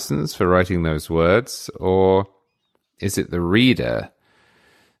James Madison's for writing those words, or is it the reader?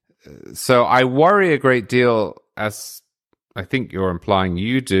 So I worry a great deal, as I think you're implying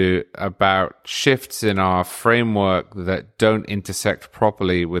you do, about shifts in our framework that don't intersect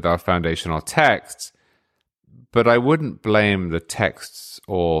properly with our foundational texts. But I wouldn't blame the texts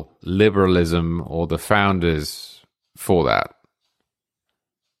or liberalism or the founders for that.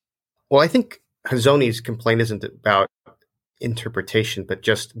 Well, I think Hazony's complaint isn't about interpretation, but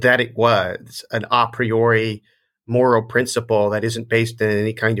just that it was an a priori moral principle that isn't based in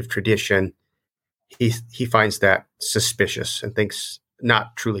any kind of tradition. He finds that suspicious and thinks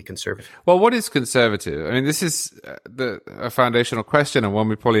not truly conservative. Well, what is conservative? I mean, this is a foundational question, and one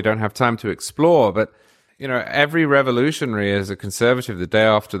we probably don't have time to explore, but every revolutionary is a conservative the day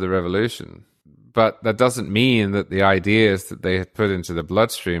after the revolution. But that doesn't mean that the ideas that they had put into the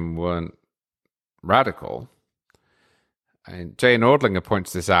bloodstream weren't radical. And Jane Ordlinger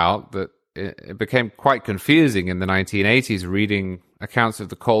points this out, that it became quite confusing in the 1980s reading accounts of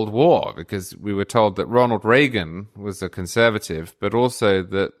the Cold War, because we were told that Ronald Reagan was a conservative, but also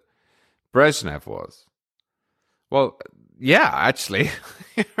that Brezhnev was. Well, yeah, actually,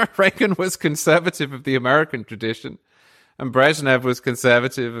 Reagan was conservative of the American tradition, and Brezhnev was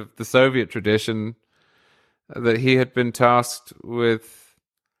conservative of the Soviet tradition that he had been tasked with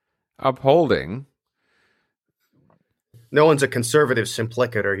upholding. No one's a conservative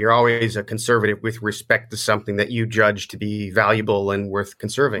simplicator. You're always a conservative with respect to something that you judge to be valuable and worth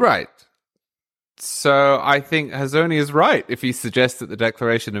conserving. Right. So I think Hazony is right if he suggests that the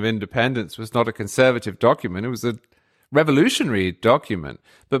Declaration of Independence was not a conservative document. It was a revolutionary document.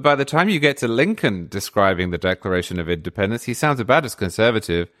 But by the time you get to Lincoln describing the Declaration of Independence, he sounds about as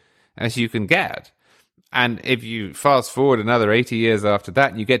conservative as you can get. And if you fast forward another 80 years after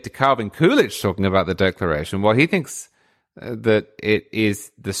that, you get to Calvin Coolidge talking about the Declaration. Well, he thinks that it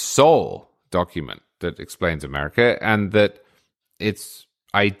is the sole document that explains America, and that its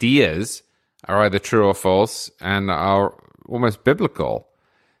ideas are either true or false and are almost biblical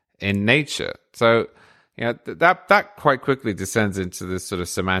in nature. So, that quite quickly descends into this sort of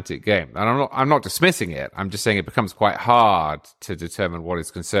semantic game. And I'm not dismissing it. I'm just saying it becomes quite hard to determine what is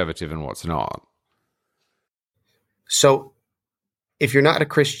conservative and what's not. So if you're not a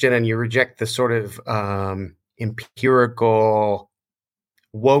Christian and you reject the sort of empirical,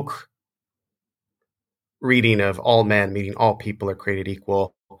 woke reading of all men, meaning all people are created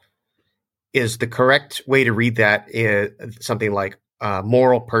equal, is the correct way to read that is something like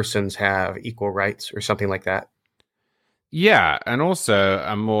moral persons have equal rights or something like that? Yeah, and also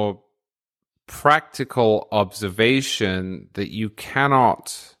a more practical observation that you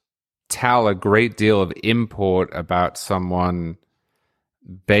cannot tell a great deal of import about someone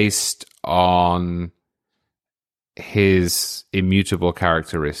based on his immutable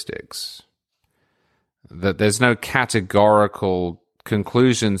characteristics. That there's no categorical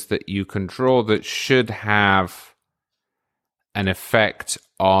conclusions that you can draw that should have an effect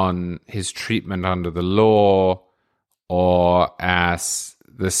on his treatment under the law or as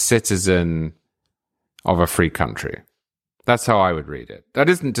the citizen of a free country. That's how I would read it. That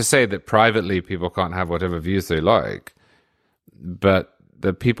isn't to say that privately people can't have whatever views they like, but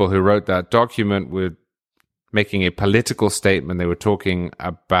the people who wrote that document were making a political statement. They were talking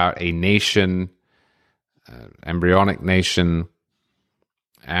about a nation, embryonic nation,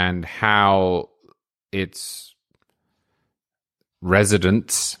 and how its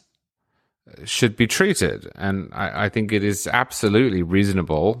residents should be treated. And I think it is absolutely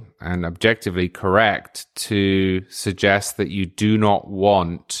reasonable and objectively correct to suggest that you do not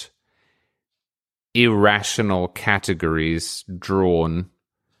want irrational categories drawn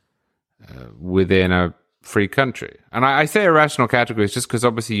within a free country. And I say irrational categories just because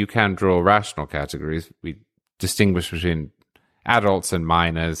obviously you can draw rational categories. We distinguish between adults and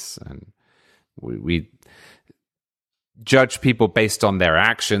minors, and we judge people based on their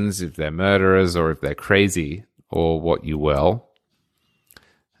actions, if they're murderers or if they're crazy or what you will.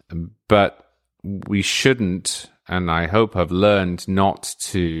 But we shouldn't, and I hope have learned not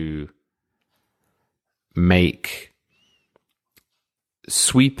to make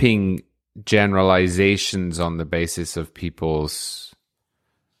sweeping generalizations on the basis of people's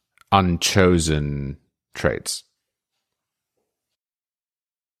unchosen traits.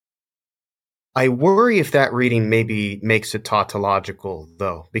 I worry if that reading maybe makes it tautological,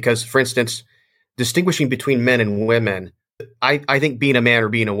 though, because, for instance, distinguishing between men and women, I think being a man or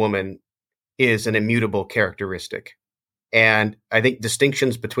being a woman is an immutable characteristic. And I think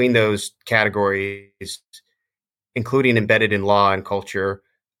distinctions between those categories, including embedded in law and culture,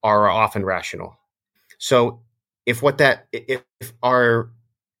 are often rational. So if our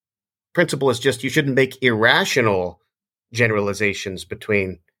principle is just you shouldn't make irrational generalizations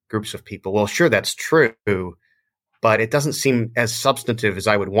between groups of people, well, sure, that's true, but it doesn't seem as substantive as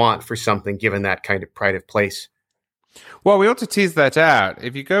I would want for something given that kind of pride of place. Well, we ought to tease that out.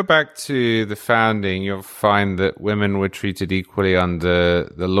 If you go back to the founding, you'll find that women were treated equally under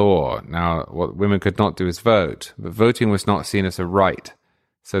the law. Now, what women could not do is vote, but voting was not seen as a right.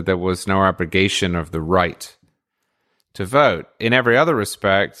 So there was no abrogation of the right to vote. In every other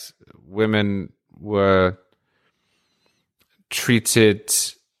respect, women were treated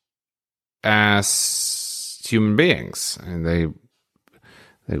as human beings, and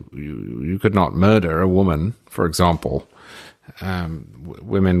you could not murder a woman, for example.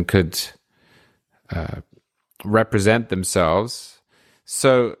 Women could represent themselves.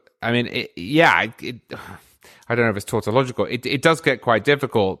 So, I mean, I don't know if it's tautological. It does get quite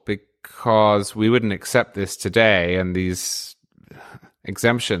difficult because we wouldn't accept this today, and these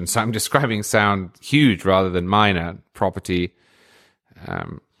exemptions I'm describing sound huge rather than minor. Property,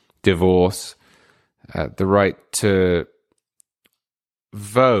 divorce, the right to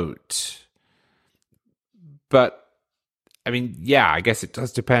vote. But I mean, I guess it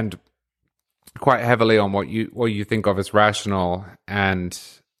does depend quite heavily on what you think of as rational and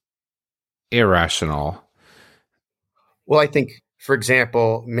irrational. Well, I think, for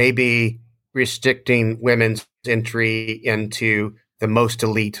example, maybe restricting women's entry into the most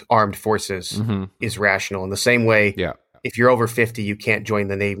elite armed forces is rational. In the same way, if you're over 50, you can't join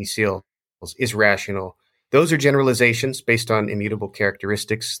the Navy SEALs is rational. those are generalizations based on immutable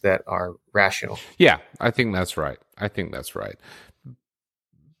characteristics that are rational. Yeah, I think that's right.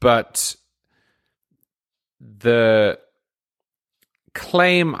 But the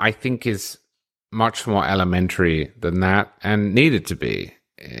claim, I think, is much more elementary than that, and needed to be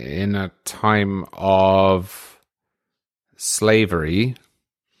in a time of slavery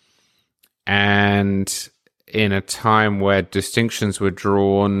and in a time where distinctions were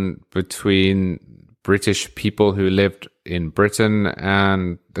drawn between British people who lived in Britain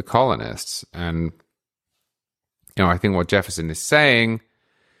and the colonists. And, I think what Jefferson is saying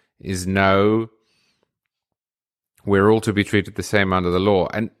is, no, we're all to be treated the same under the law.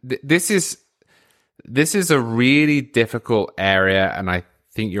 And this is a really difficult area, and I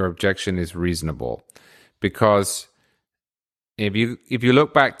think your objection is reasonable, because if you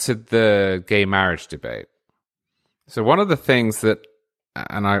look back to the gay marriage debate, so one of the things that,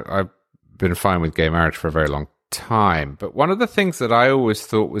 and I've been fine with gay marriage for a very long time, but one of the things that I always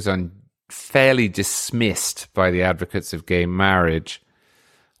thought was fairly dismissed by the advocates of gay marriage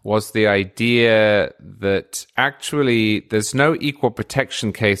was the idea that actually there's no equal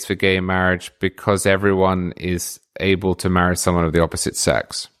protection case for gay marriage because everyone is able to marry someone of the opposite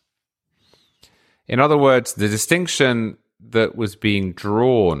sex. In other words, the distinction that was being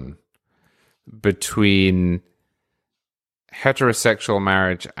drawn between heterosexual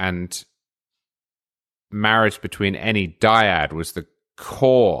marriage and marriage between any dyad was the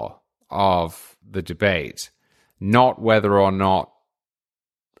core of the debate, not whether or not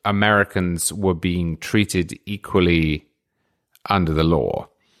Americans were being treated equally under the law.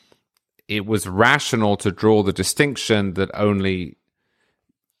 It was rational to draw the distinction that only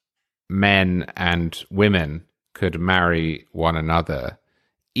men and women could marry one another,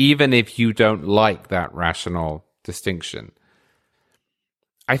 even if you don't like that rational distinction.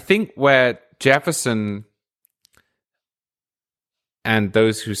 I think where Jefferson and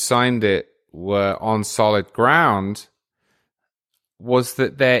those who signed it were on solid ground was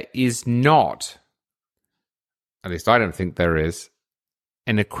that there is not, at least I don't think there is,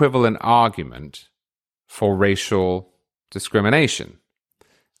 an equivalent argument for racial discrimination.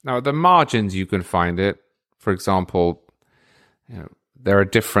 Now, at the margins you can find it. For example, there are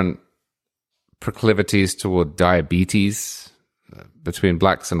different proclivities toward diabetes between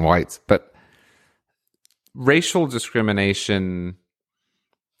blacks and whites, but racial discrimination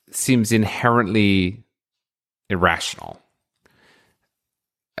seems inherently irrational.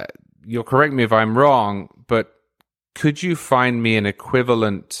 You'll correct me if I'm wrong, but could you find me an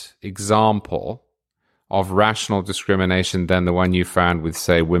equivalent example of rational discrimination than the one you found with,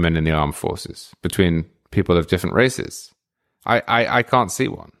 say, women in the armed forces between people of different races? I can't see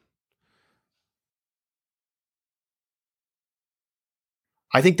one.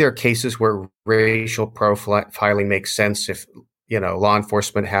 I think there are cases where racial profiling makes sense if, law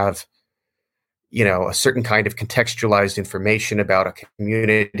enforcement have, a certain kind of contextualized information about a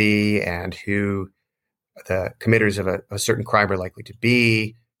community and who the committers of a certain crime are likely to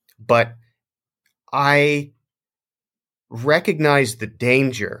be. But I recognize the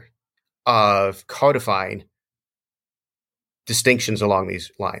danger of codifying distinctions along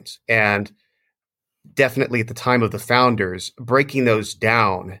these lines. And definitely at the time of the founders, breaking those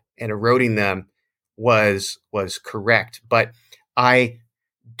down and eroding them was correct. But I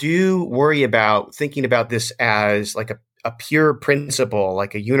do worry about thinking about this as like a pure principle,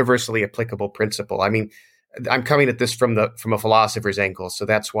 like a universally applicable principle. I mean, I'm coming at this from a philosopher's angle, so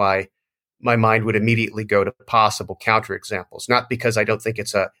that's why my mind would immediately go to possible counterexamples, not because I don't think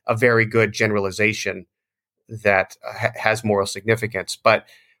it's a very good generalization that has moral significance. But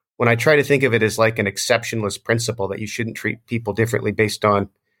when I try to think of it as like an exceptionless principle that you shouldn't treat people differently based on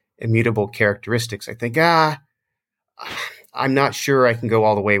immutable characteristics, I think, I'm not sure I can go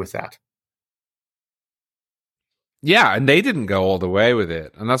all the way with that. Yeah, and they didn't go all the way with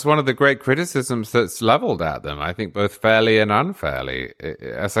it. And that's one of the great criticisms that's leveled at them, I think, both fairly and unfairly.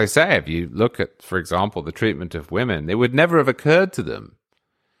 As I say, if you look at, for example, the treatment of women, it would never have occurred to them,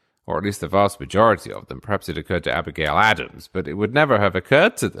 or at least the vast majority of them. Perhaps it occurred to Abigail Adams, but it would never have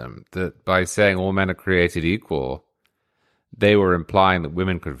occurred to them that by saying all men are created equal, they were implying that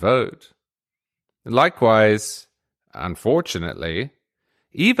women could vote. Likewise, unfortunately,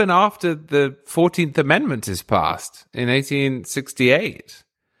 even after the 14th Amendment is passed in 1868,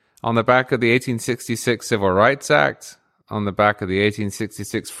 on the back of the 1866 Civil Rights Act, on the back of the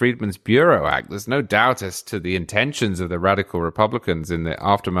 1866 Freedmen's Bureau Act, there's no doubt as to the intentions of the radical Republicans in the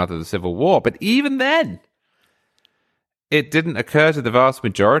aftermath of the Civil War. But even then, it didn't occur to the vast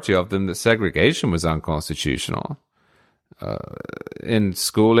majority of them that segregation was unconstitutional in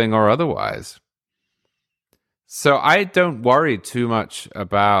schooling or otherwise. So I don't worry too much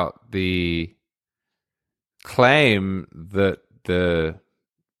about the claim that the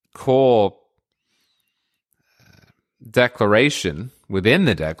core declaration within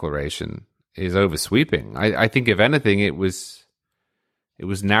the declaration is oversweeping. I think, if anything, it was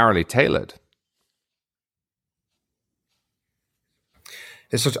narrowly tailored.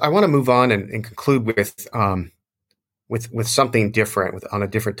 So I want to move on and conclude with something different, on a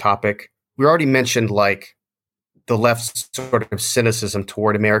different topic. We already mentioned like the left's sort of cynicism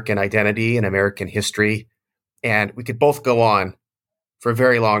toward American identity and American history, and we could both go on for a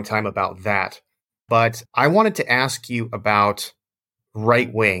very long time about that. But I wanted to ask you about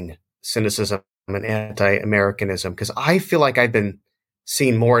right-wing cynicism and anti-Americanism, because I feel like I've been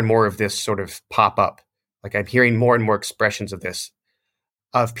seeing more and more of this sort of pop up. Like I'm hearing more and more expressions of this,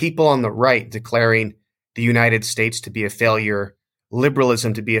 of people on the right declaring the United States to be a failure,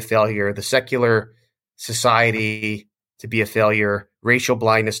 liberalism to be a failure, the secular society to be a failure, racial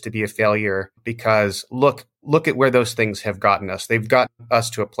blindness to be a failure, because look at where those things have gotten us. They've gotten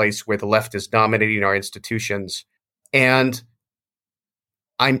us to a place where the left is dominating our institutions. And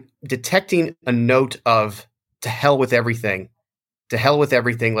I'm detecting a note of to hell with everything. To hell with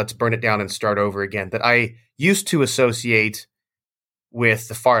everything, let's burn it down and start over again, that I used to associate with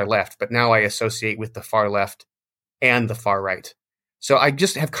the far left, but now I associate with the far left and the far right. So I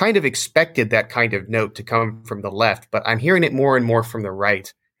just have kind of expected that kind of note to come from the left, but I'm hearing it more and more from the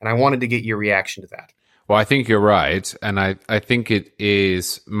right, and I wanted to get your reaction to that. Well, I think you're right, and I think it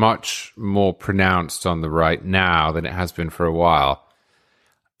is much more pronounced on the right now than it has been for a while.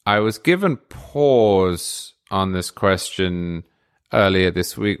 I was given pause on this question earlier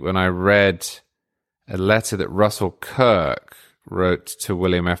this week when I read a letter that Russell Cooke wrote to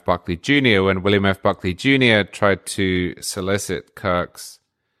William F. Buckley Jr. when William F. Buckley Jr. tried to solicit Cooke's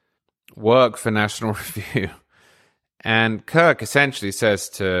work for National Review. And Cooke essentially says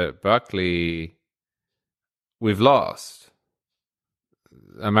to Buckley, we've lost.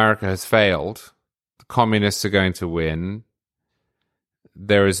 America has failed. The communists are going to win.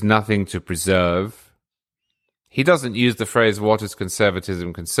 There is nothing to preserve. He doesn't use the phrase, what does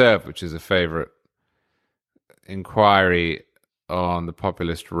conservatism conserve, which is a favorite inquiry on the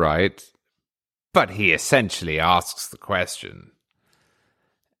populist right, but he essentially asks the question.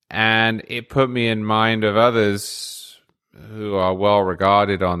 And it put me in mind of others who are well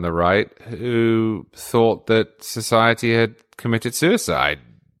regarded on the right who thought that society had committed suicide.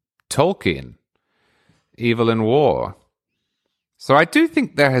 Tolkien, Evil in War. So I do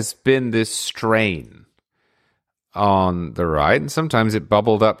think there has been this strain on the right, and sometimes it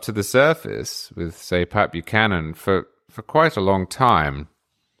bubbled up to the surface with, say, Pat Buchanan for quite a long time.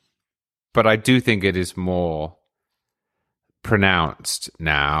 But I do think it is more pronounced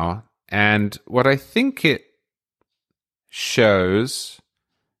now. And what I think it shows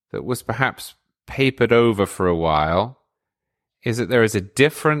that was perhaps papered over for a while is that there is a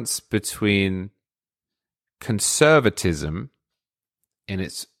difference between conservatism in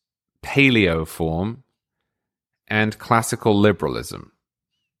its paleo form and classical liberalism.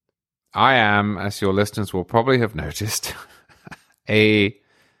 I am, as your listeners will probably have noticed, a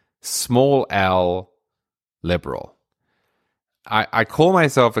small L liberal. I call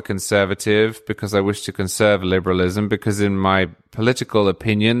myself a conservative because I wish to conserve liberalism, because in my political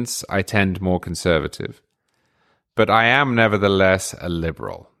opinions, I tend more conservative. But I am nevertheless a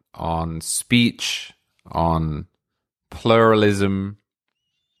liberal on speech, on pluralism,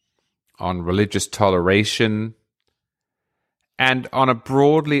 on religious toleration, and on a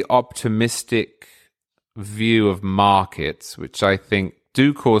broadly optimistic view of markets, which I think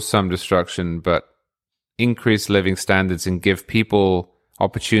do cause some destruction, but increase living standards and give people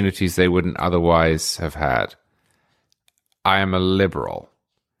opportunities they wouldn't otherwise have had. I am a liberal.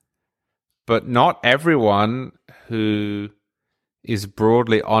 But not everyone who is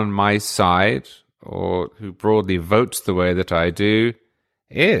broadly on my side or who broadly votes the way that I do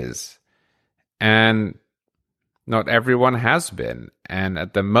is. And not everyone has been. And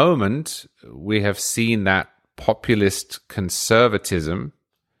at the moment, we have seen that populist conservatism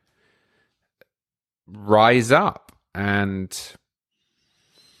rise up. And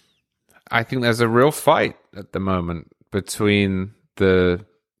I think there's a real fight at the moment between the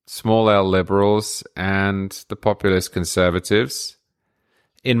small L liberals and the populist conservatives,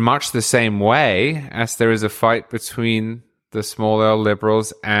 in much the same way as there is a fight between the small L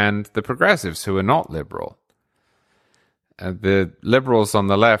liberals and the progressives who are not liberal. The liberals on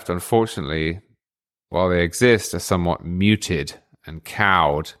the left, unfortunately, while they exist, are somewhat muted and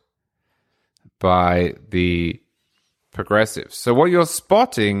cowed by the progressives. So what you're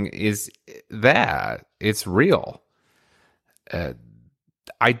spotting is there. It's real.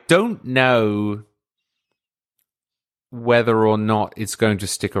 I don't know whether or not it's going to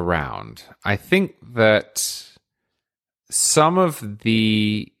stick around. I think that some of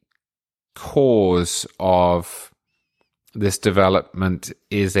the cause of this development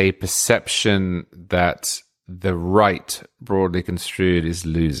is a perception that the right, broadly construed, is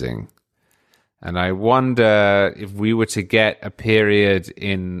losing. And I wonder if we were to get a period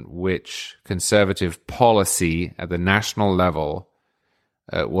in which conservative policy at the national level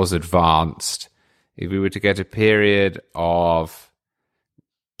was advanced, if we were to get a period of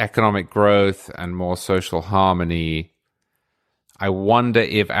economic growth and more social harmony, I wonder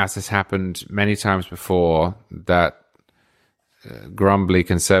if, as has happened many times before, that grumbly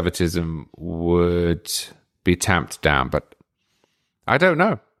conservatism would be tamped down. But I don't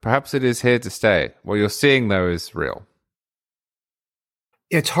know. Perhaps it is here to stay. What you're seeing, though, is real.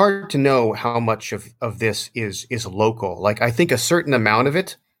 It's hard to know how much of this is local. Like, I think a certain amount of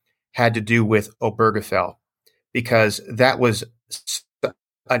it had to do with Obergefell, because that was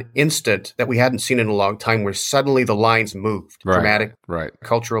an instant that we hadn't seen in a long time where suddenly the lines moved, dramatic,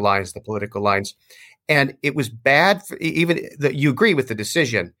 cultural lines, the political lines. And it was bad for, even that you agree with the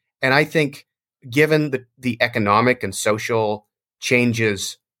decision. And I think given the economic and social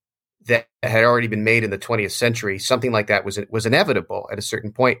changes that had already been made in the 20th century, something like that was inevitable at a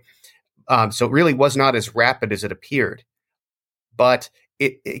certain point. So it really was not as rapid as it appeared. But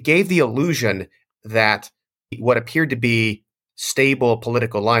it gave the illusion that what appeared to be stable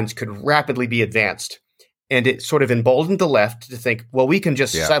political lines could rapidly be advanced. And it sort of emboldened the left to think, well, we can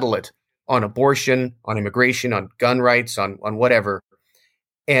just settle it on abortion, on immigration, on gun rights, on whatever.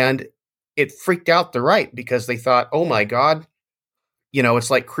 And it freaked out the right because they thought, oh my God,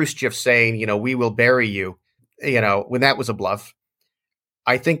 it's like Khrushchev saying, we will bury you, when that was a bluff.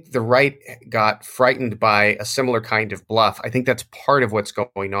 I think the right got frightened by a similar kind of bluff. I think that's part of what's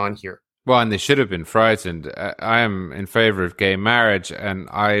going on here. Well, and they should have been frightened. I am in favor of gay marriage, and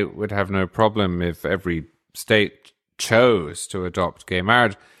I would have no problem if every state chose to adopt gay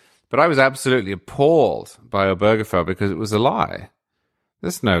marriage. But I was absolutely appalled by Obergefell because it was a lie.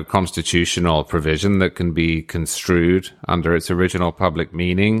 There's no constitutional provision that can be construed under its original public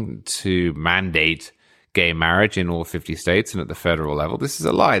meaning to mandate gay marriage in all 50 states and at the federal level. This is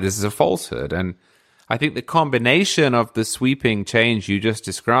a lie. This is a falsehood. And I think the combination of the sweeping change you just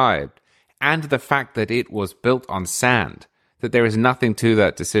described and the fact that it was built on sand, that there is nothing to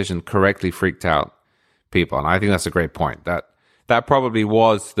that decision, correctly freaked out people. And I think that's a great point. That probably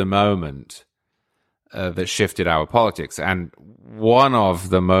was the moment that shifted our politics, and one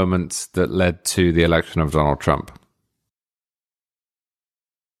of the moments that led to the election of Donald Trump.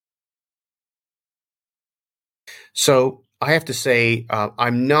 So I have to say,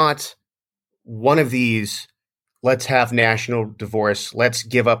 I'm not one of these, let's have national divorce, let's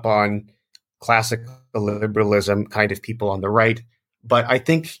give up on classical liberalism kind of people on the right. But I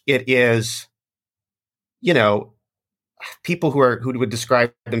think it is, people who would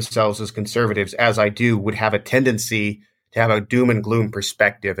describe themselves as conservatives, as I do, would have a tendency to have a doom and gloom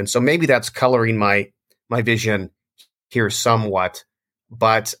perspective. And so maybe that's coloring my vision here somewhat.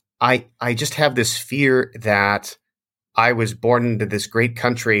 But I just have this fear that I was born into this great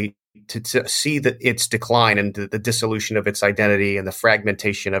country to see that its decline and the dissolution of its identity and the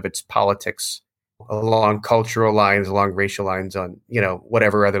fragmentation of its politics along cultural lines, along racial lines, on,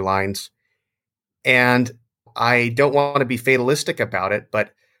 whatever other lines. And I don't want to be fatalistic about it,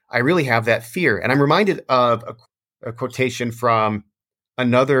 but I really have that fear. And I'm reminded of a quotation from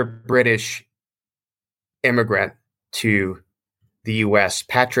another British immigrant to the U.S.,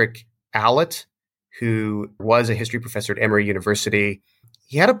 Patrick Allett, who was a history professor at Emory University.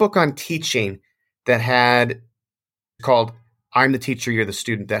 He had a book on teaching that had called I'm the Teacher, You're the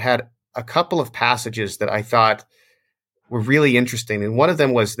Student, that had a couple of passages that I thought were really interesting. And one of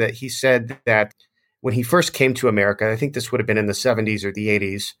them was that he said that when he first came to America, I think this would have been in the 70s or the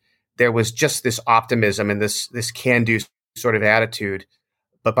 80s, there was just this optimism and this can-do sort of attitude.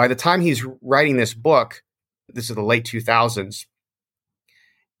 But by the time he's writing this book, this is the late 2000s,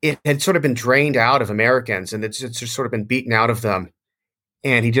 it had sort of been drained out of Americans, and it's just sort of been beaten out of them.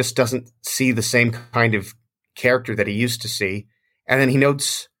 And he just doesn't see the same kind of character that he used to see. And then he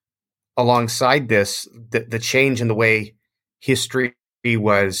notes alongside this the change in the way history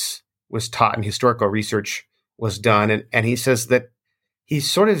was taught and historical research was done. And he says that he's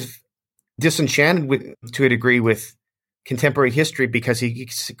sort of disenchanted to a degree with contemporary history because he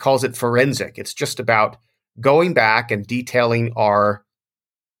calls it forensic. It's just about going back and detailing our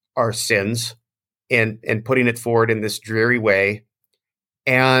sins and putting it forward in this dreary way.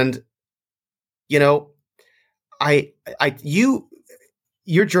 And You know,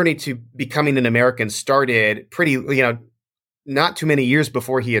 your journey to becoming an American started pretty, not too many years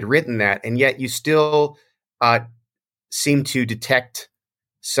before he had written that, and yet you still seem to detect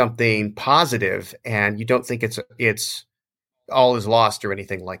something positive, and you don't think it's all is lost or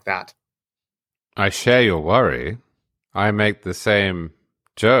anything like that. I share your worry. I make the same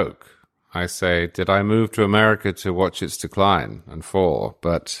joke. I say, did I move to America to watch its decline and fall?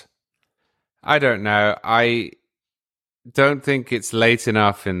 But I don't know. I don't think it's late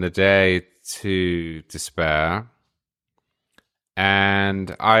enough in the day to despair.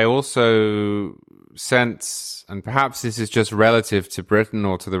 And I also sense, and perhaps this is just relative to Britain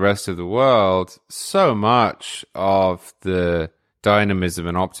or to the rest of the world, so much of the dynamism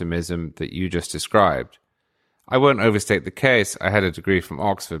and optimism that you just described. I won't overstate the case. I had a degree from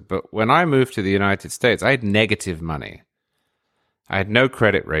Oxford, but when I moved to the United States, I had negative money. I had no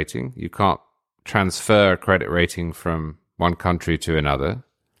credit rating. You can't transfer credit rating from one country to another.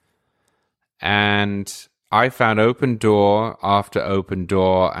 And I found open door after open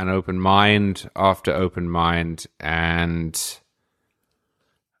door and open mind after open mind. And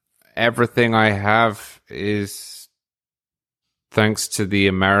everything I have is thanks to the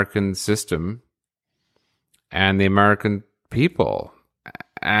American system and the American people.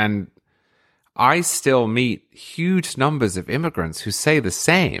 And I still meet huge numbers of immigrants who say the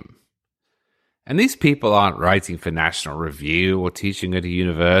same. And these people aren't writing for National Review or teaching at a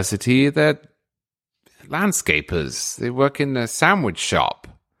university. They're landscapers. They work in a sandwich shop.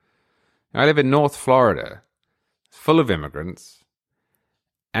 I live in North Florida, full of immigrants.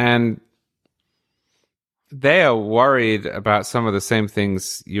 And they are worried about some of the same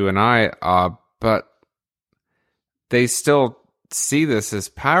things you and I are, but they still see this as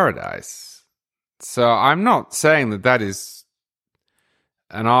paradise. So I'm not saying that that is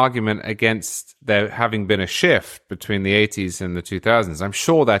an argument against there having been a shift between the 80s and the 2000s. I'm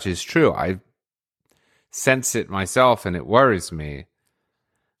sure that is true. I sense it myself and it worries me.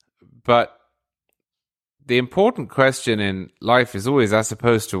 But the important question in life is always as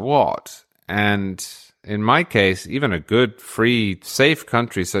opposed to what? And in my case, even a good, free, safe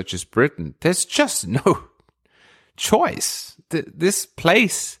country such as Britain, there's just no choice. This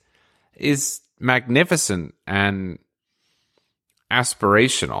place is magnificent and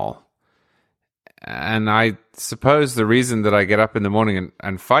aspirational. And I suppose the reason that I get up in the morning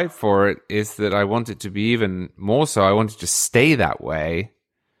and fight for it is that I want it to be even more so. I want it to stay that way.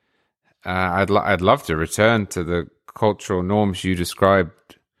 I'd love to return to the cultural norms you described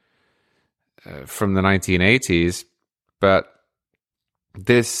from the 1980s, but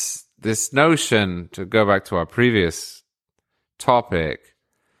this notion, to go back to our previous topic,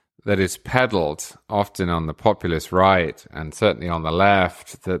 that is peddled often on the populist right and certainly on the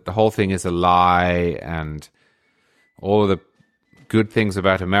left, that the whole thing is a lie and all of the good things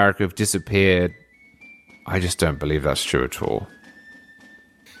about America have disappeared. I just don't believe that's true at all.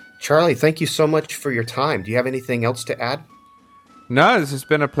 Charlie, thank you so much for your time. Do you have anything else to add? No, this has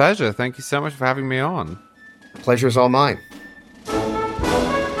been a pleasure. Thank you so much for having me on. Pleasure's all mine.